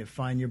do and you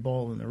find your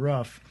ball in the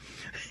rough,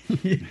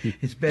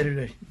 it's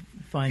better to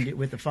find it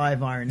with a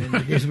 5-iron than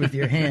it is with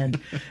your hand.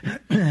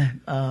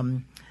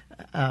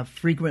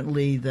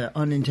 Frequently, the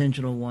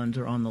unintentional ones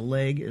are on the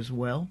leg as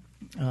well,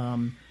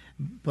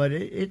 but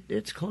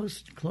it's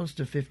close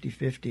to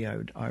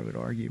 50-50, I would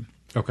argue.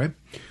 Okay.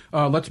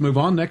 Let's move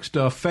on. Next,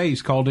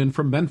 Faye's called in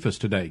from Memphis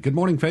today. Good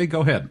morning, Faye. Go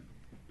ahead.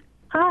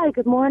 Hi,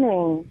 good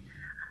morning.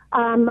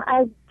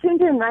 I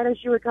tuned in right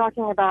as you were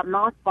talking about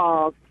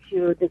mothballs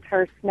to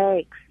deter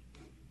snakes.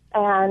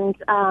 And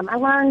I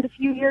learned a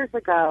few years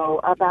ago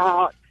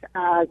about,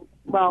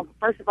 well,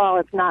 first of all,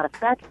 it's not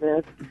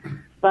effective.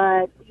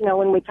 But, you know,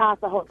 when we toss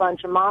a whole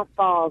bunch of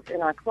mothballs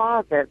in our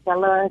closets, I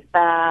learned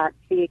that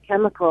the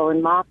chemical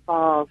in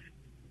mothballs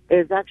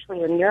is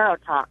actually a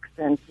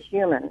neurotoxin to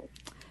humans.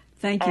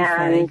 Thank you,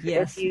 and Faye.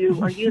 Yes. If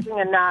you are using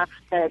enough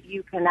that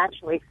you can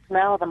actually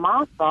smell the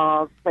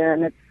mothballs,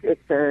 then it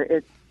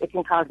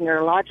can cause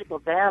neurological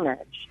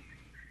damage.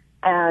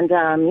 And,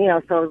 you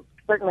know, so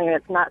certainly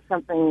it's not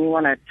something you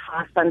want to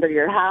toss under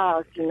your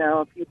house, you know,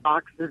 a few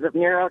boxes of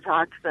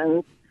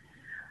neurotoxins.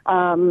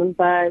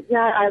 But,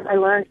 yeah, I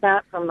learned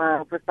that from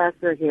a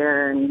professor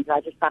here, and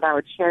I just thought I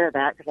would share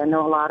that because I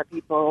know a lot of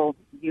people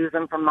use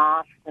them for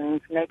moths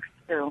and snakes,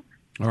 too.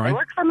 All right. They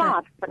work for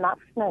moths, but not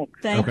for snakes.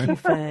 Thank you,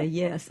 Faye.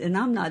 Yes, and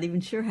I'm not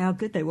even sure how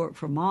good they work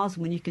for moths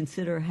when you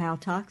consider how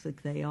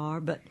toxic they are.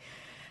 But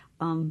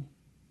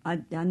I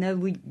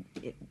know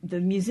the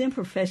museum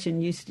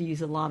profession used to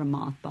use a lot of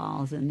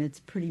mothballs, and it's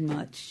pretty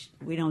much,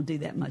 we don't do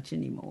that much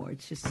anymore.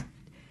 It's just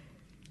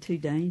too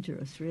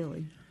dangerous,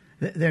 really.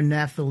 They're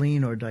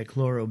naphthalene or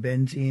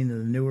dichlorobenzene, the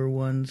newer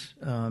ones.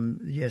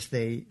 Yes,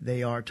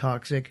 they are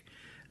toxic.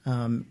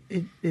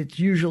 It's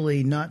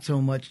usually not so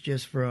much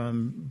just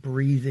from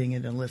breathing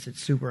it, unless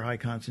it's super high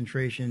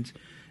concentrations.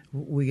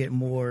 We get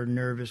more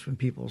nervous when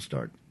people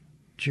start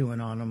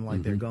chewing on them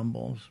like they're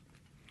gumballs.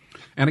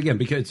 And again,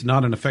 because it's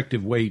not an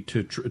effective way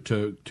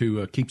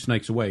to keep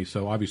snakes away,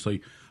 so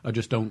obviously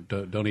just don't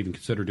even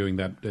consider doing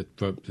that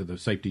to the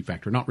safety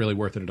factor. Not really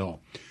worth it at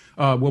all.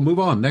 We'll move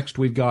on. Next,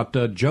 we've got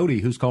Jody,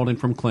 who's called in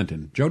from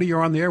Clinton. Jody,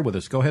 you're on the air with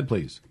us. Go ahead,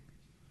 please.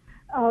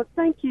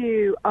 Thank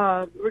you.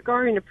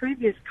 Regarding a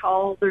previous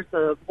call, there's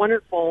a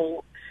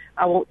wonderful,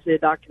 I won't say a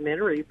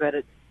documentary, but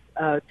it's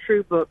a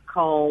true book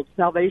called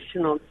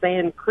Salvation on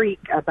Sand Creek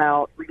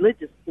about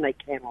religious snake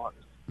handlers.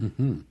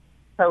 Mm-hmm.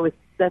 So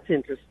that's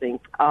interesting.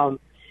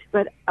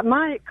 But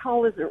my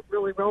call isn't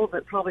really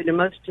relevant probably to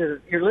most of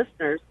your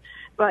listeners,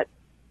 but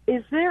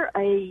is there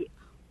a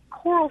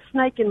coral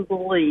snake in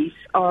Belize,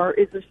 or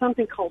is there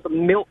something called a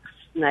milk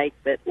snake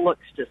that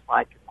looks just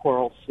like a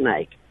coral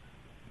snake?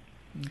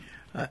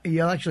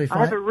 You'll actually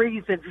find, I have a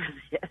reason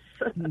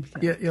for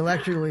this. You'll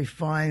actually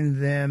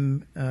find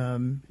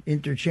them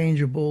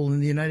interchangeable in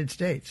the United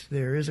States.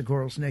 There is a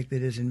coral snake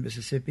that is in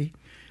Mississippi.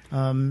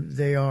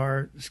 They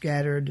are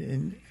scattered,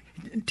 and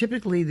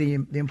typically the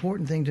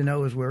important thing to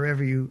know is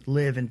wherever you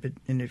live, and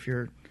if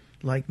you're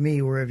like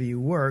me, wherever you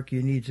work,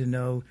 you need to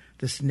know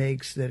the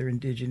snakes that are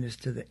indigenous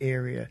to the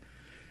area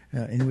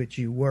in which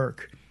you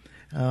work.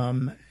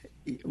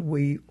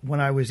 When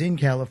I was in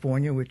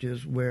California, which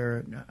is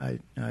where I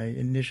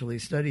initially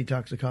studied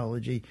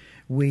toxicology,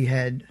 we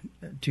had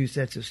 2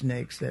 sets of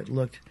snakes that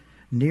looked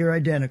near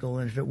identical.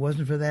 And if it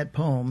wasn't for that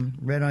poem,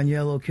 red on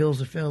yellow kills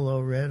a fellow,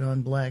 red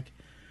on black,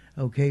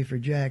 okay for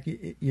Jack,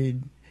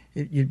 you'd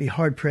be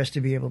hard-pressed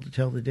to be able to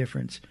tell the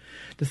difference.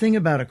 The thing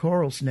about a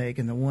coral snake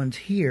and the ones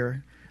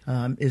here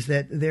is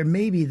that they're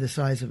maybe the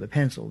size of a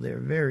pencil. They're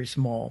very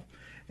small.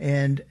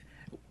 And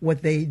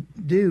what they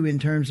do in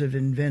terms of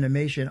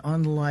envenomation,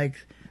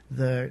 unlike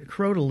the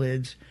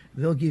crotalids,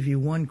 they'll give you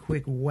one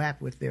quick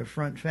whap with their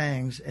front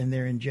fangs and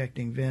they're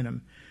injecting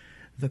venom.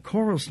 The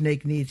coral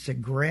snake needs to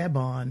grab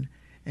on,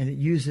 and it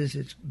uses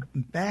its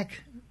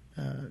back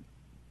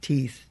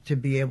teeth to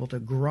be able to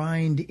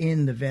grind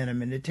in the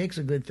venom, and it takes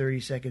a good 30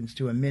 seconds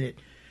to a minute.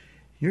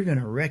 You're going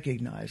to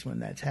recognize when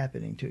that's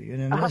happening to you.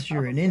 And unless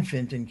you're an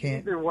infant and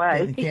can't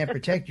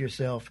protect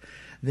yourself,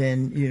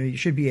 then you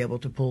should be able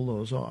to pull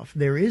those off.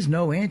 There is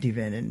no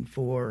antivenom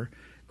for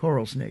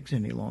coral snakes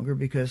any longer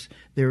because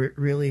there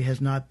really has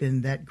not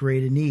been that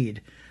great a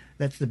need.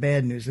 That's the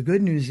bad news. The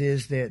good news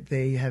is that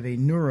they have a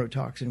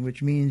neurotoxin,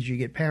 which means you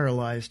get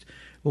paralyzed.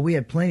 Well, we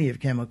have plenty of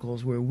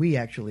chemicals where we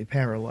actually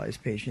paralyze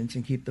patients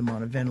and keep them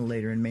on a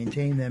ventilator and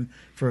maintain them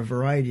for a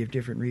variety of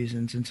different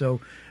reasons. And so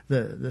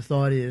the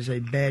thought is a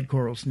bad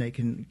coral snake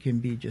can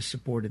be just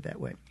supported that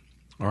way.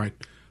 All right.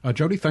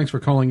 Jody, thanks for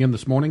calling in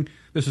this morning.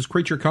 This is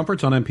Creature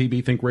Comforts on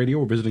MPB Think Radio.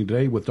 We're visiting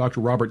today with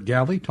Dr. Robert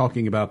Galley,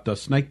 talking about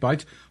snake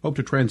bites. Hope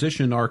to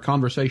transition our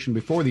conversation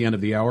before the end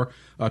of the hour,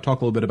 talk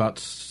a little bit about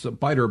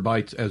spider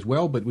bites as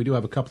well, but we do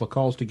have a couple of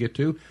calls to get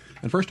to.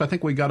 And first, I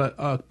think we got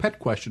a pet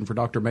question for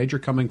Dr. Major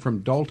coming from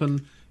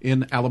Dalton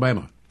in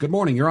Alabama. Good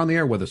morning. You're on the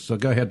air with us, so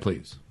go ahead,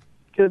 please.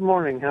 Good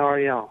morning. How are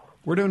y'all?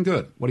 We're doing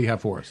good. What do you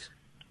have for us?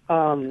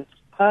 I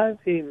have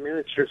a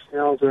miniature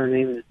schnauzer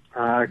named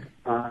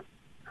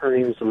her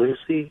name's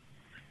Lucy,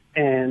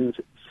 and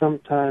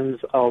sometimes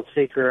I'll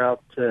take her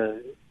out to,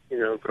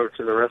 go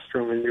to the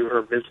restroom and do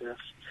her business.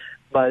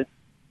 But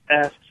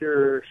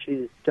after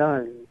she's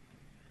done,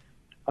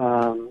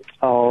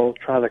 I'll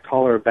try to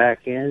call her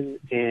back in,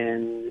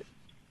 and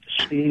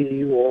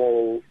she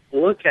will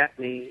look at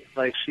me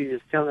like she's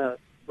going to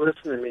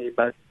listen to me,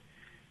 but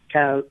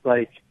kind of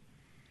like,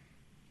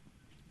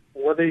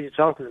 what are you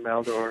talking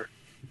about? Or,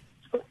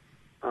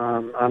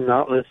 I'm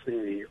not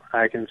listening to you.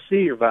 I can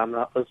see you, but I'm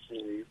not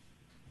listening to you.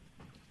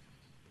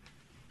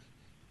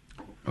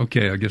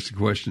 Okay, I guess the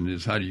question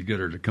is, how do you get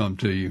her to come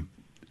to you?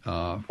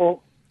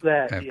 Well,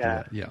 that, yeah.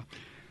 That, yeah.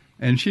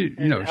 And she,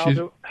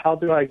 how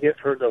do I get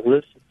her to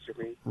listen to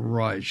me?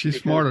 Right.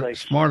 She's Because,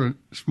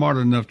 smart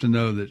enough to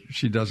know that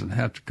she doesn't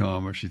have to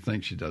come, or she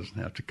thinks she doesn't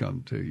have to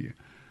come to you.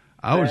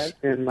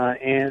 And my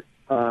aunt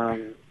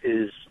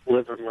is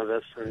living with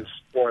us and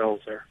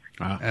spoils her.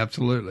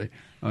 Absolutely.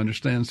 I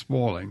understand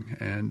spoiling.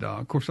 And,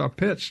 of course, our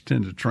pets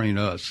tend to train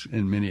us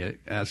in many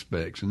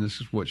aspects, and this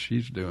is what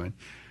she's doing.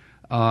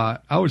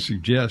 I would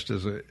suggest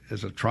as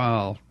a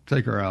trial,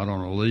 take her out on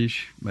a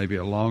leash, maybe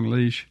a long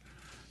leash,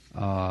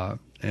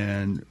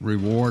 and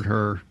reward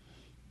her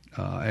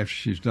after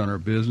she's done her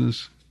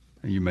business.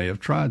 And you may have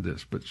tried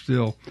this, but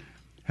still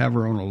have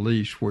her on a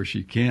leash where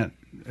she can't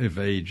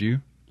evade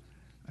you,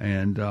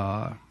 and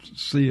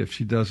see if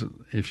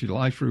she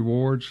likes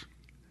rewards.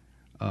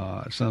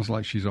 It sounds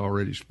like she's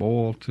already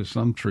spoiled to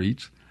some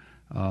treats.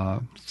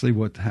 See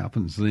what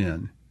happens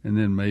then, and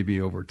then maybe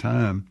over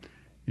time,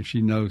 if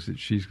she knows that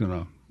she's going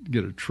to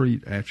get a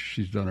treat after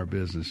she's done her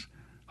business,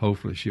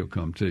 hopefully she'll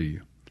come to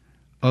you.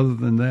 Other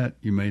than that,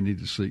 you may need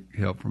to seek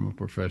help from a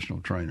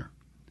professional trainer.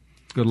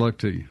 Good luck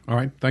to you. All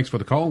right. Thanks for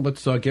the call.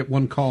 Let's get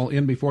one call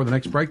in before the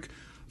next break.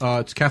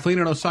 It's Kathleen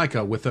in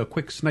Osaka with a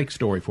quick snake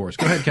story for us.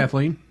 Go ahead,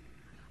 Kathleen.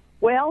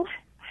 Well,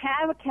 I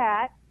have a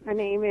cat. Her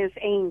name is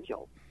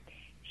Angel.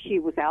 She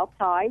was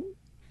outside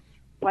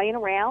playing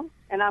around,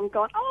 and I'm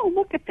going, oh,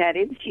 look at that.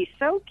 Isn't she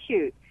so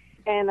cute?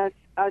 And I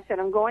said,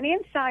 I'm going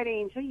inside,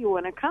 Angel. You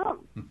want to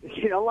come?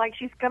 Like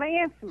she's going to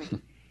answer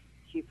me.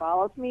 She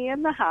follows me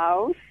in the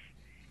house.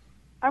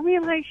 I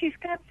realize she's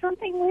got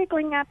something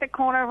wiggling at the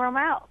corner of her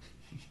mouth.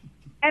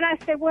 And I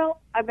said,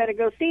 well, I better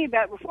go see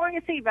about it. Before I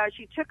could see about it,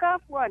 she took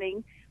off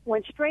running,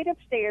 went straight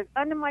upstairs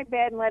under my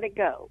bed and let it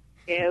go.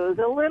 It was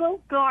a little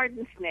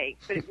garden snake,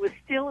 but it was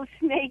still a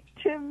snake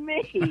to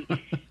me.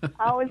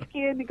 I was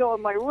scared to go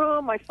in my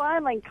room. I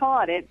finally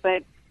caught it,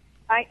 but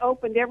I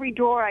opened every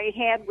door I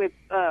had with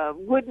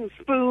wooden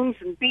spoons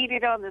and beat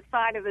it on the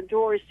side of the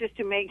doors just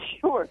to make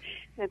sure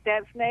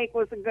that snake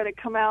wasn't going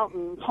to come out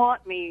and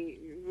haunt me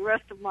the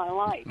rest of my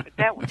life. But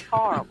that was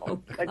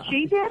horrible. But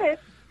she did it.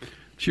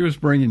 She was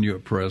bringing you a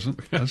present.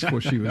 That's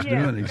what she was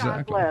doing,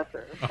 exactly. God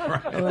bless her.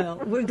 Right.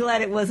 Well, we're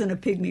glad it wasn't a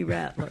pygmy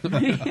rattler.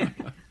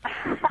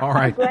 All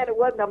right. I'm glad it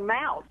wasn't a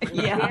mouse.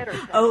 Yeah.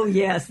 Oh,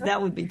 yes,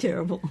 that would be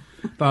terrible.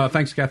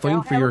 Thanks,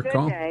 Kathleen, for your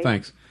call. Day.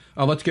 Thanks.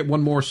 Let's get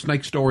one more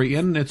snake story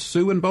in. It's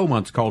Sue in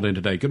Beaumont's called in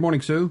today. Good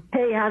morning, Sue.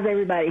 Hey, how's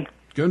everybody?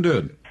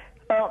 Good.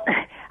 Well,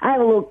 I have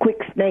a little quick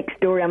snake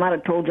story. I might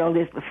have told y'all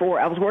this before.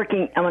 I'm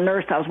a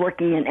nurse. I was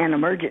working in an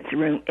emergency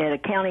room at a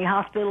county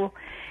hospital,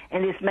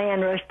 and this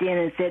man rushed in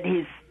and said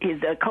his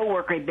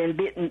coworker had been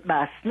bitten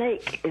by a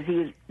snake as he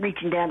was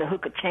reaching down to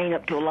hook a chain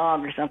up to a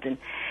log or something.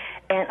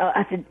 And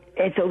I said,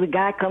 and so the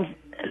guy comes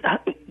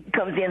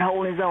in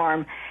holding his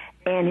arm,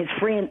 and his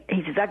friend,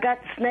 he says, I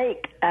got the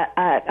snake.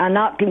 I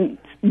knocked him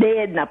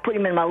dead, and I put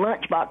him in my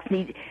lunchbox.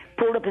 And he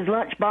pulled up his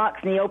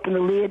lunchbox, and he opened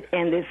the lid,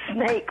 and the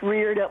snake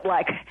reared up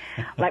like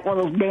one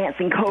of those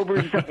dancing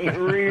cobras or something. It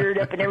reared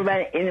up, and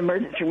everybody in the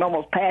emergency room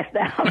almost passed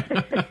out.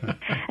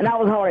 And I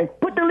was hollering,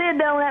 put the lid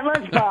down on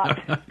that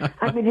lunchbox.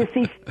 I could just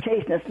see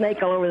chasing a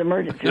snake all over the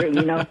emergency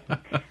room,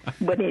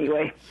 But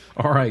anyway.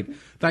 All right.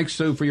 Thanks,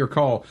 Sue, for your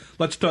call.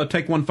 Let's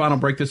take one final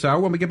break this hour.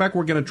 When we get back,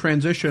 we're going to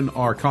transition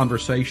our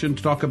conversation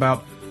to talk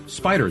about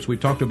spiders. We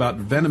talked about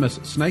venomous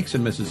snakes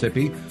in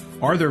Mississippi.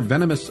 Are there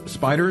venomous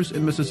spiders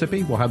in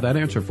Mississippi? We'll have that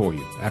answer for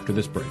you after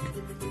this break.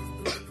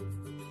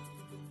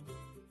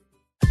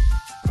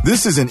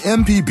 This is an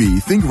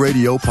MPB Think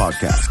Radio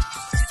podcast.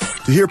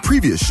 To hear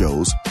previous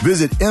shows,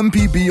 visit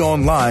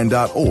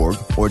mpbonline.org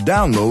or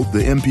download the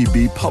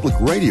MPB Public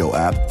Radio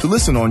app to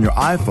listen on your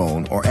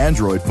iPhone or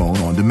Android phone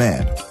on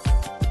demand.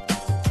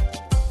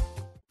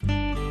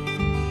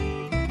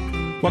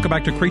 Welcome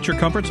back to Creature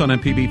Comforts on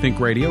MPB Think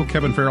Radio.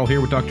 Kevin Farrell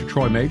here with Dr.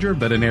 Troy Major,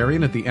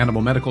 veterinarian at the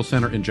Animal Medical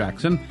Center in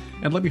Jackson,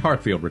 and Libby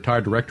Hartfield,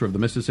 retired director of the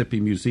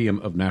Mississippi Museum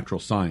of Natural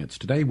Science.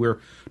 Today we're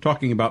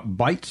talking about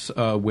bites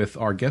with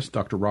our guest,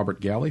 Dr. Robert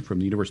Galley from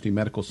the University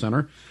Medical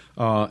Center.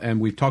 And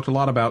we've talked a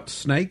lot about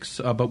snakes,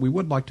 but we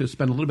would like to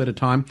spend a little bit of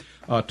time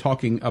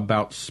talking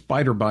about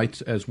spider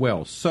bites as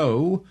well.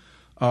 So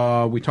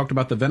we talked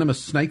about the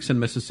venomous snakes in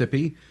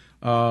Mississippi.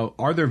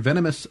 Are there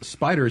venomous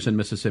spiders in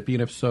Mississippi,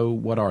 and if so,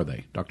 what are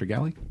they? Dr.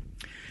 Galley?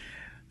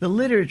 The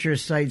literature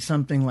cites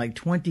something like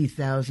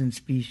 20,000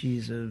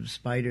 species of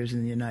spiders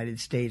in the United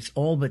States.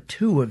 All but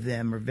 2 of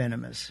them are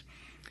venomous.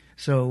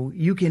 So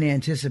you can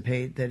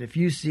anticipate that if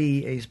you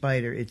see a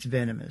spider, it's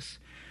venomous.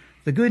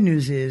 The good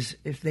news is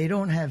if they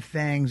don't have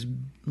fangs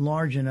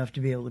large enough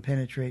to be able to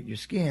penetrate your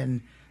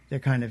skin, they're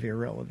kind of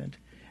irrelevant.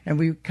 And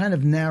we kind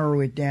of narrow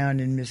it down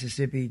in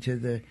Mississippi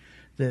to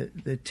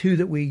the two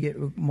that we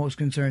get most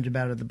concerned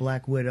about are the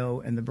black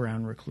widow and the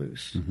brown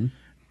recluse. Mm-hmm.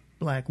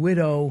 Black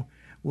widow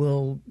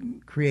will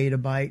create a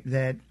bite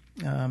that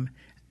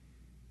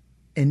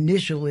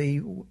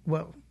initially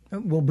will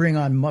bring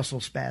on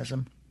muscle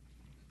spasm.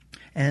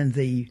 And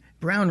the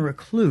brown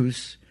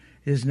recluse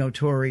is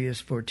notorious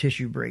for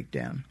tissue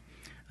breakdown.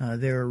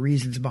 There are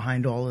reasons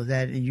behind all of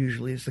that, and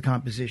usually it's the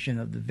composition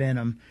of the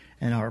venom,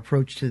 and our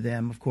approach to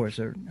them, of course,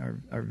 are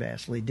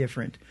vastly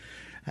different.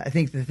 I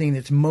think the thing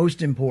that's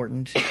most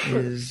important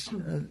is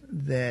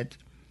that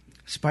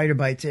spider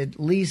bites, at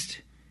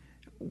least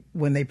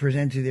when they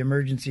present to the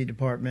emergency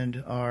department,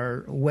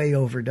 are way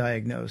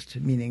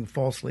overdiagnosed, meaning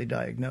falsely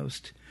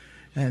diagnosed.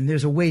 And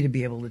there's a way to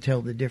be able to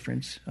tell the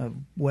difference of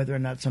whether or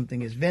not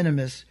something is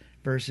venomous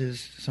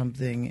versus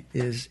something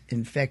is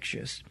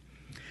infectious.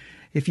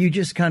 If you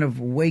just kind of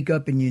wake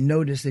up and you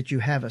notice that you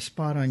have a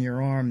spot on your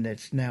arm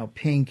that's now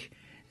pink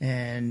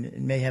and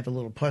may have a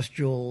little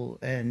pustule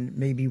and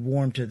may be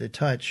warm to the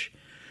touch,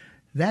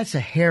 that's a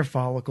hair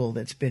follicle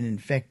that's been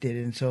infected,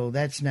 and so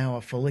that's now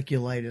a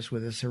folliculitis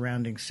with a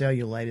surrounding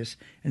cellulitis,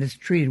 and it's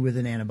treated with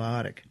an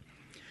antibiotic.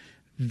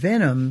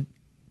 Venom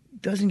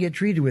doesn't get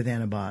treated with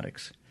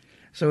antibiotics.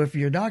 So if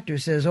your doctor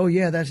says, oh,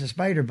 yeah, that's a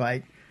spider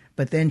bite,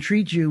 but then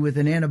treats you with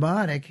an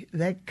antibiotic,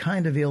 that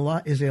kind of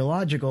is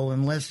illogical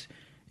unless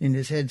in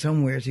his head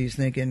somewhere he's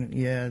thinking,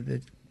 yeah,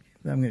 that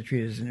I'm going to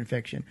treat it as an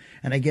infection.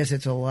 And I guess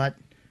it's a lot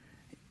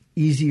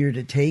easier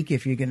to take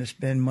if you're going to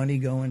spend money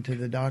going to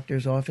the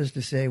doctor's office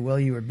to say, well,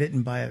 you were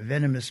bitten by a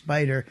venomous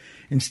spider,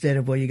 instead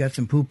of, well, you got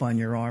some poop on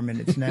your arm and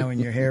it's now in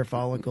your hair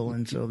follicle,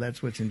 and so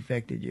that's what's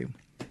infected you.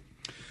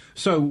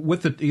 So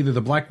with either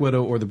the black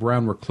widow or the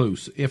brown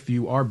recluse, if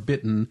you are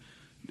bitten,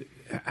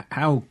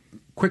 how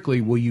quickly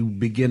will you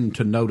begin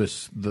to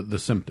notice the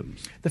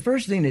symptoms? The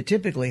first thing that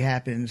typically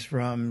happens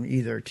from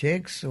either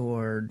ticks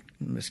or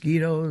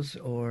mosquitoes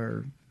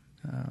or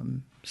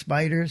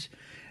spiders,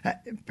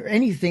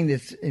 anything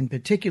that's in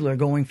particular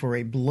going for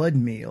a blood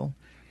meal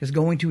is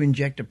going to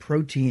inject a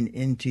protein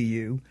into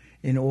you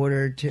in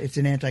order to, it's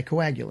an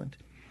anticoagulant.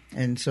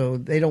 And so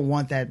they don't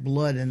want that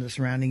blood in the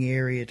surrounding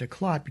area to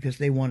clot because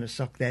they want to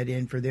suck that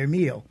in for their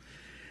meal.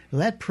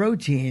 That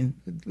protein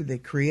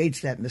that creates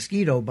that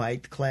mosquito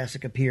bite,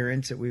 classic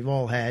appearance that we've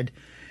all had,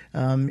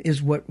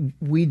 is what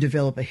we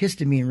develop a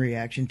histamine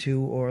reaction to,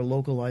 or a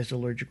localized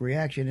allergic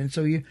reaction. And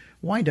so you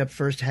wind up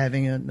first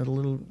having a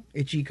little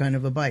itchy kind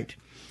of a bite.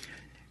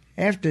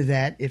 After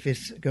that, if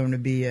it's going to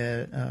be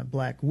a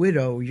black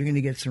widow, you're going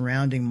to get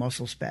surrounding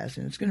muscle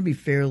spasm. It's going to be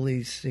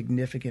fairly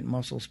significant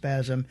muscle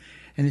spasm,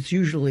 and it's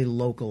usually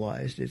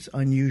localized. It's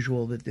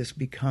unusual that this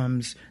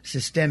becomes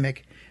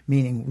systemic,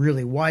 meaning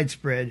really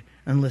widespread,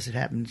 unless it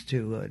happens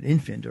to an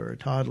infant or a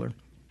toddler.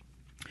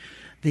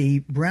 The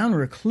brown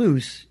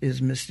recluse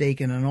is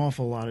mistaken an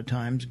awful lot of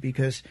times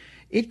because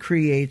it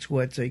creates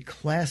what's a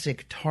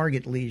classic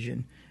target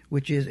lesion,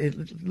 which is,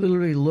 it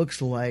literally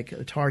looks like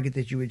a target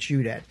that you would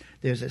shoot at.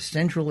 There's a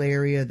central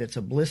area that's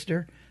a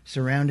blister,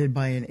 surrounded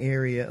by an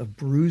area of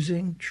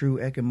bruising, true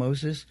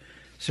ecchymosis,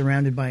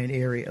 surrounded by an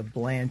area of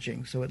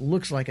blanching. So it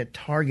looks like a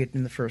target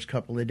in the first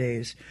couple of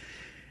days.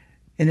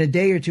 In a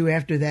day or two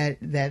after that,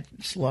 that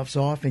sloughs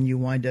off and you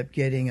wind up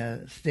getting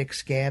a thick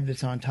scab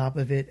that's on top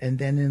of it. And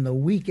then in the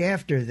week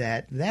after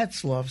that, that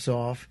sloughs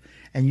off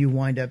and you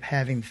wind up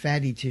having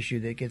fatty tissue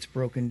that gets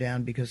broken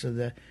down because of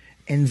the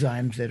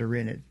enzymes that are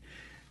in it.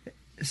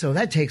 So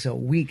that takes a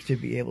week to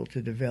be able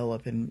to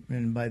develop,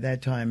 and by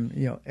that time,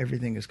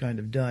 everything is kind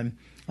of done.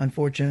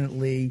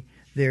 Unfortunately,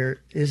 there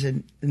is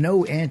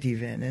no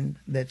antivenin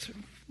that's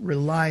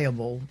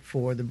reliable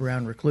for the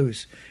brown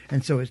recluse,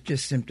 and so it's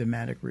just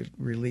symptomatic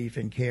relief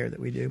and care that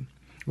we do.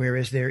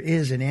 Whereas there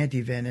is an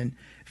antivenin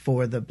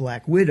for the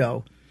black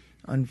widow,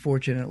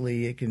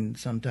 unfortunately, it can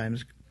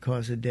sometimes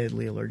cause a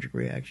deadly allergic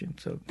reaction.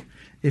 So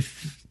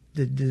if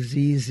the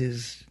disease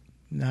is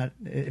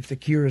if the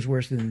cure is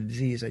worse than the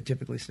disease, I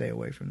typically stay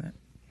away from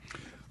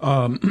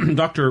that.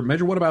 Dr.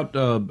 Major, what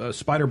about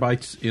spider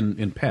bites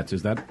in pets?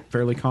 Is that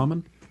fairly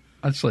common?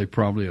 I'd say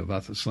probably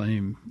about the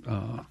same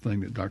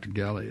thing that Dr.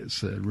 Galley has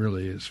said,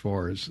 really, as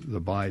far as the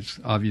bites.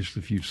 Obviously,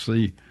 if you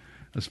see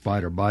a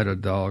spider bite a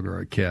dog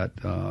or a cat,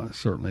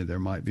 certainly there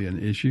might be an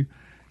issue.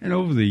 And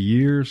over the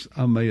years,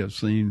 I may have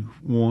seen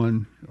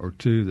one or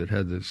two that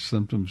had the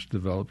symptoms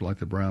develop, like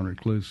the brown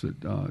recluse that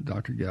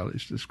Dr.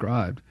 Galley's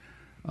described.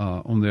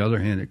 On the other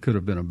hand, it could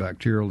have been a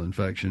bacterial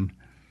infection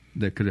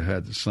that could have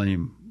had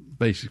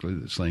basically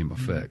the same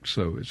effect.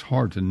 So it's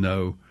hard to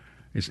know.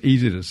 It's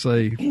easy to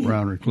say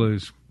brown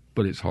recluse,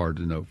 but it's hard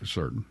to know for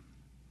certain,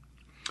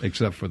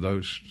 except for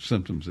those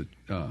symptoms that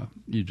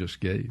you just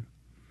gave.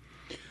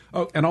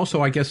 Oh, and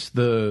also, I guess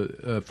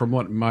from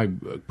what my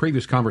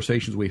previous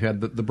conversations we've had,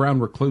 the brown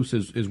recluse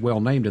is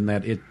well named in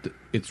that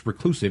it's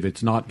reclusive.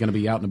 It's not going to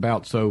be out and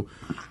about. So,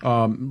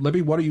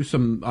 Libby, what are you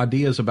some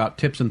ideas about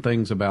tips and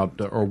things about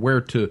or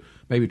where to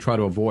maybe try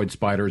to avoid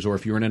spiders, or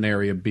if you're in an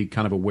area, be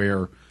kind of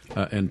aware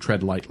and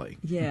tread lightly.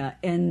 Yeah,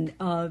 and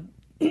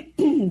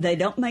they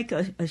don't make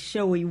a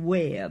showy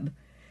web,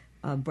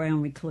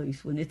 brown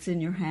recluse. When it's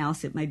in your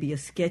house, it may be a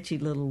sketchy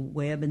little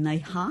web, and they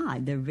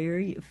hide. They're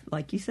very,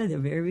 like you said, they're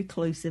very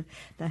reclusive.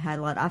 They hide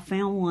a lot. I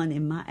found one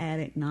in my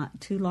attic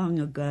not too long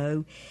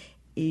ago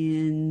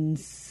in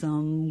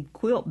some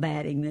quilt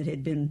batting that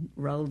had been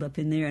rolled up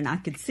in there, and I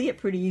could see it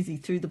pretty easy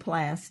through the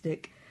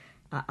plastic.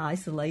 I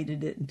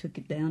isolated it and took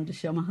it down to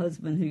show my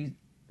husband, who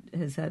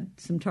has had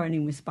some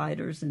training with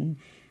spiders, and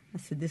I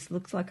said, "This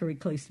looks like a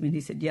recluse." And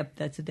he said, "Yep,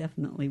 that's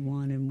definitely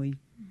one," and we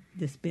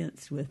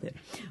dispensed with it.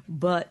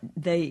 But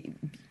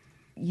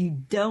you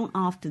don't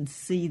often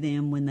see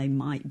them when they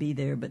might be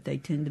there, but they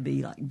tend to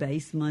be like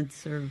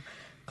basements or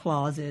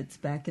closets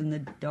back in the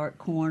dark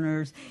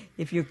corners.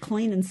 If you're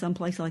cleaning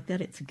someplace like that,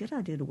 it's a good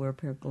idea to wear a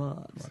pair of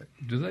gloves. Right.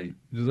 Do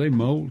they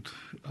molt?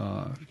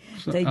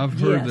 I've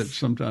heard that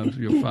sometimes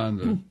you'll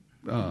find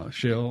the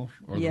shell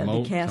or the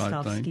molt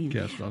type thing,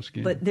 cast off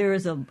skin. But there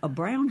is a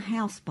brown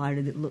house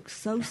spider that looks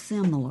so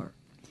similar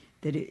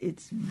that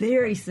it's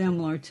very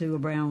similar to a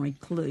brown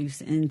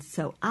recluse, and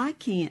so I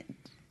can't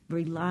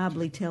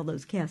reliably tell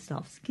those cast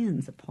off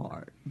skins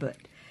apart. But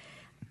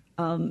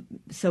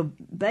so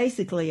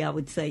basically, I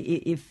would say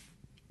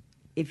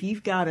if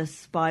you've got a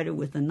spider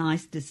with a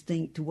nice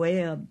distinct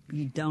web,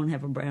 you don't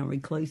have a brown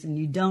recluse, and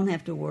you don't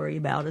have to worry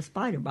about a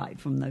spider bite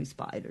from those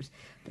spiders.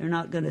 They're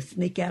not going to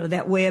sneak out of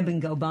that web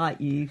and go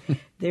bite you.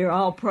 They're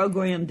all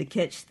programmed to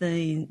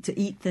to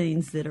eat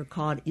things that are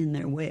caught in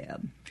their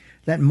web.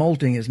 That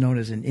molting is known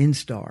as an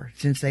instar.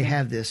 Since they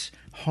have this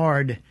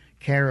hard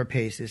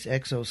carapace, this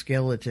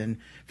exoskeleton,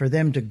 for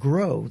them to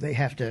grow, they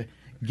have to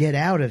get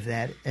out of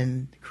that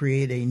and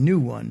create a new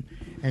one.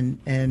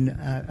 And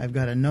I've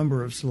got a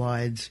number of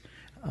slides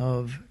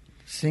of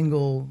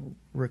single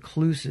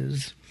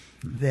recluses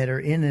that are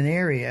in an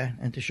area,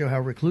 and to show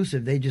how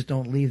reclusive, they just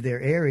don't leave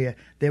their area.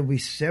 There'll be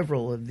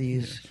several of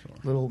these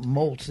little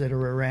molts that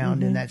are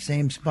around in that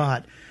same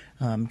spot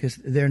because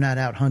they're not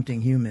out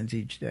hunting humans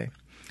each day.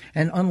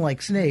 And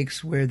unlike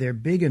snakes, where they're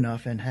big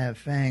enough and have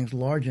fangs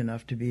large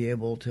enough to be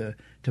able to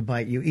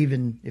bite you,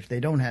 even if they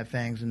don't have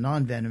fangs, a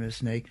non-venomous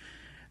snake,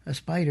 a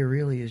spider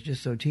really is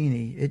just so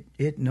teeny,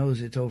 it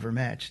knows it's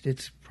overmatched.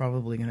 It's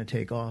probably going to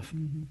take off.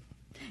 Mm-hmm.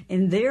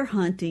 And they're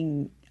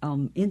hunting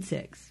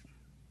insects,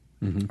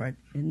 right,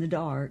 in the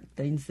dark,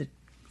 things that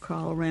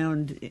crawl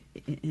around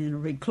in a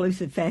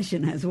reclusive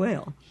fashion as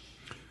well.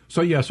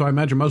 So I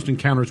imagine most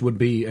encounters would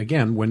be,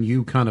 again, when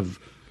you kind of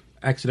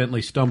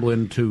accidentally stumble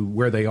into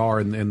where they are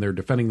and they're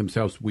defending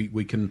themselves,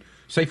 we can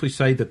safely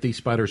say that these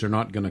spiders are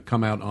not going to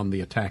come out on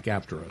the attack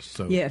after us.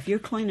 So yeah, if you're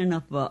cleaning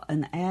up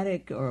an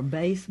attic or a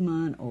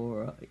basement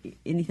or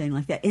anything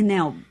like that. And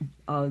now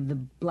the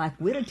black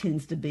widow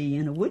tends to be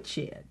in a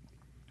woodshed.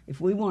 If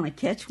we want to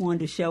catch one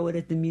to show it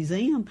at the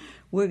museum,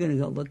 we're going to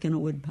go look in a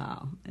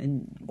woodpile.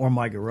 Or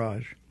my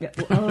garage. Yeah,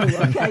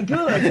 okay,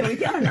 good. So we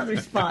got another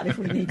spot if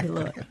we need to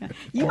look.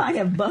 You might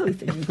have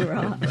both in your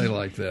garage. They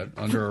like that,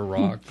 under a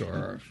rock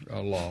or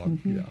a log,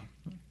 yeah.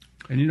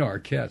 And our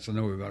cats, I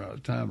know we've run out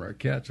of time, but our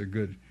cats are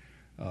good.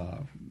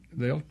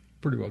 They'll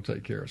pretty well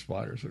take care of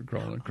spiders that are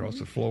crawling across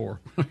the floor.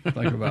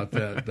 Think about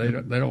that. They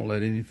don't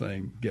let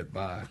anything get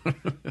by.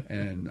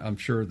 And I'm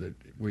sure that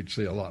we'd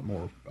see a lot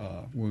more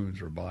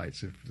wounds or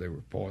bites if they were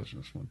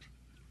poisonous ones.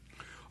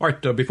 All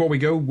right, before we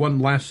go, one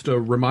last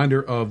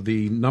reminder of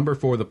the number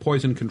for the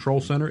Poison Control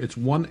Center. It's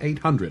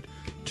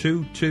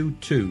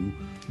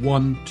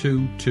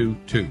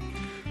 1-800-222-1222.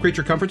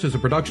 Creature Comforts is a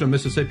production of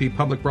Mississippi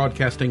Public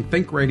Broadcasting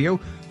Think Radio,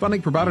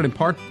 funding provided in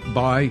part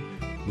by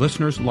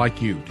listeners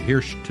like you. To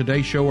hear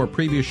today's show or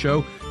previous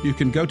show, you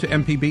can go to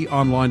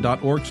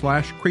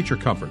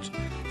mpbonline.org/creaturecomforts.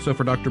 So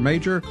for Dr.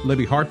 Major,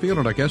 Libby Hartfield,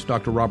 and our guest,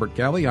 Dr. Robert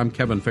Galley, I'm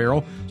Kevin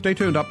Farrell. Stay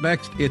tuned. Up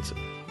next, it's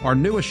our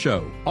newest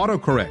show,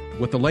 AutoCorrect,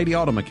 with the lady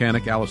auto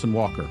mechanic, Allison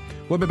Walker.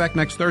 We'll be back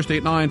next Thursday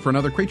at 9 for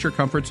another Creature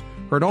Comforts,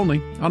 heard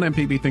only on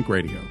MPB Think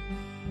Radio.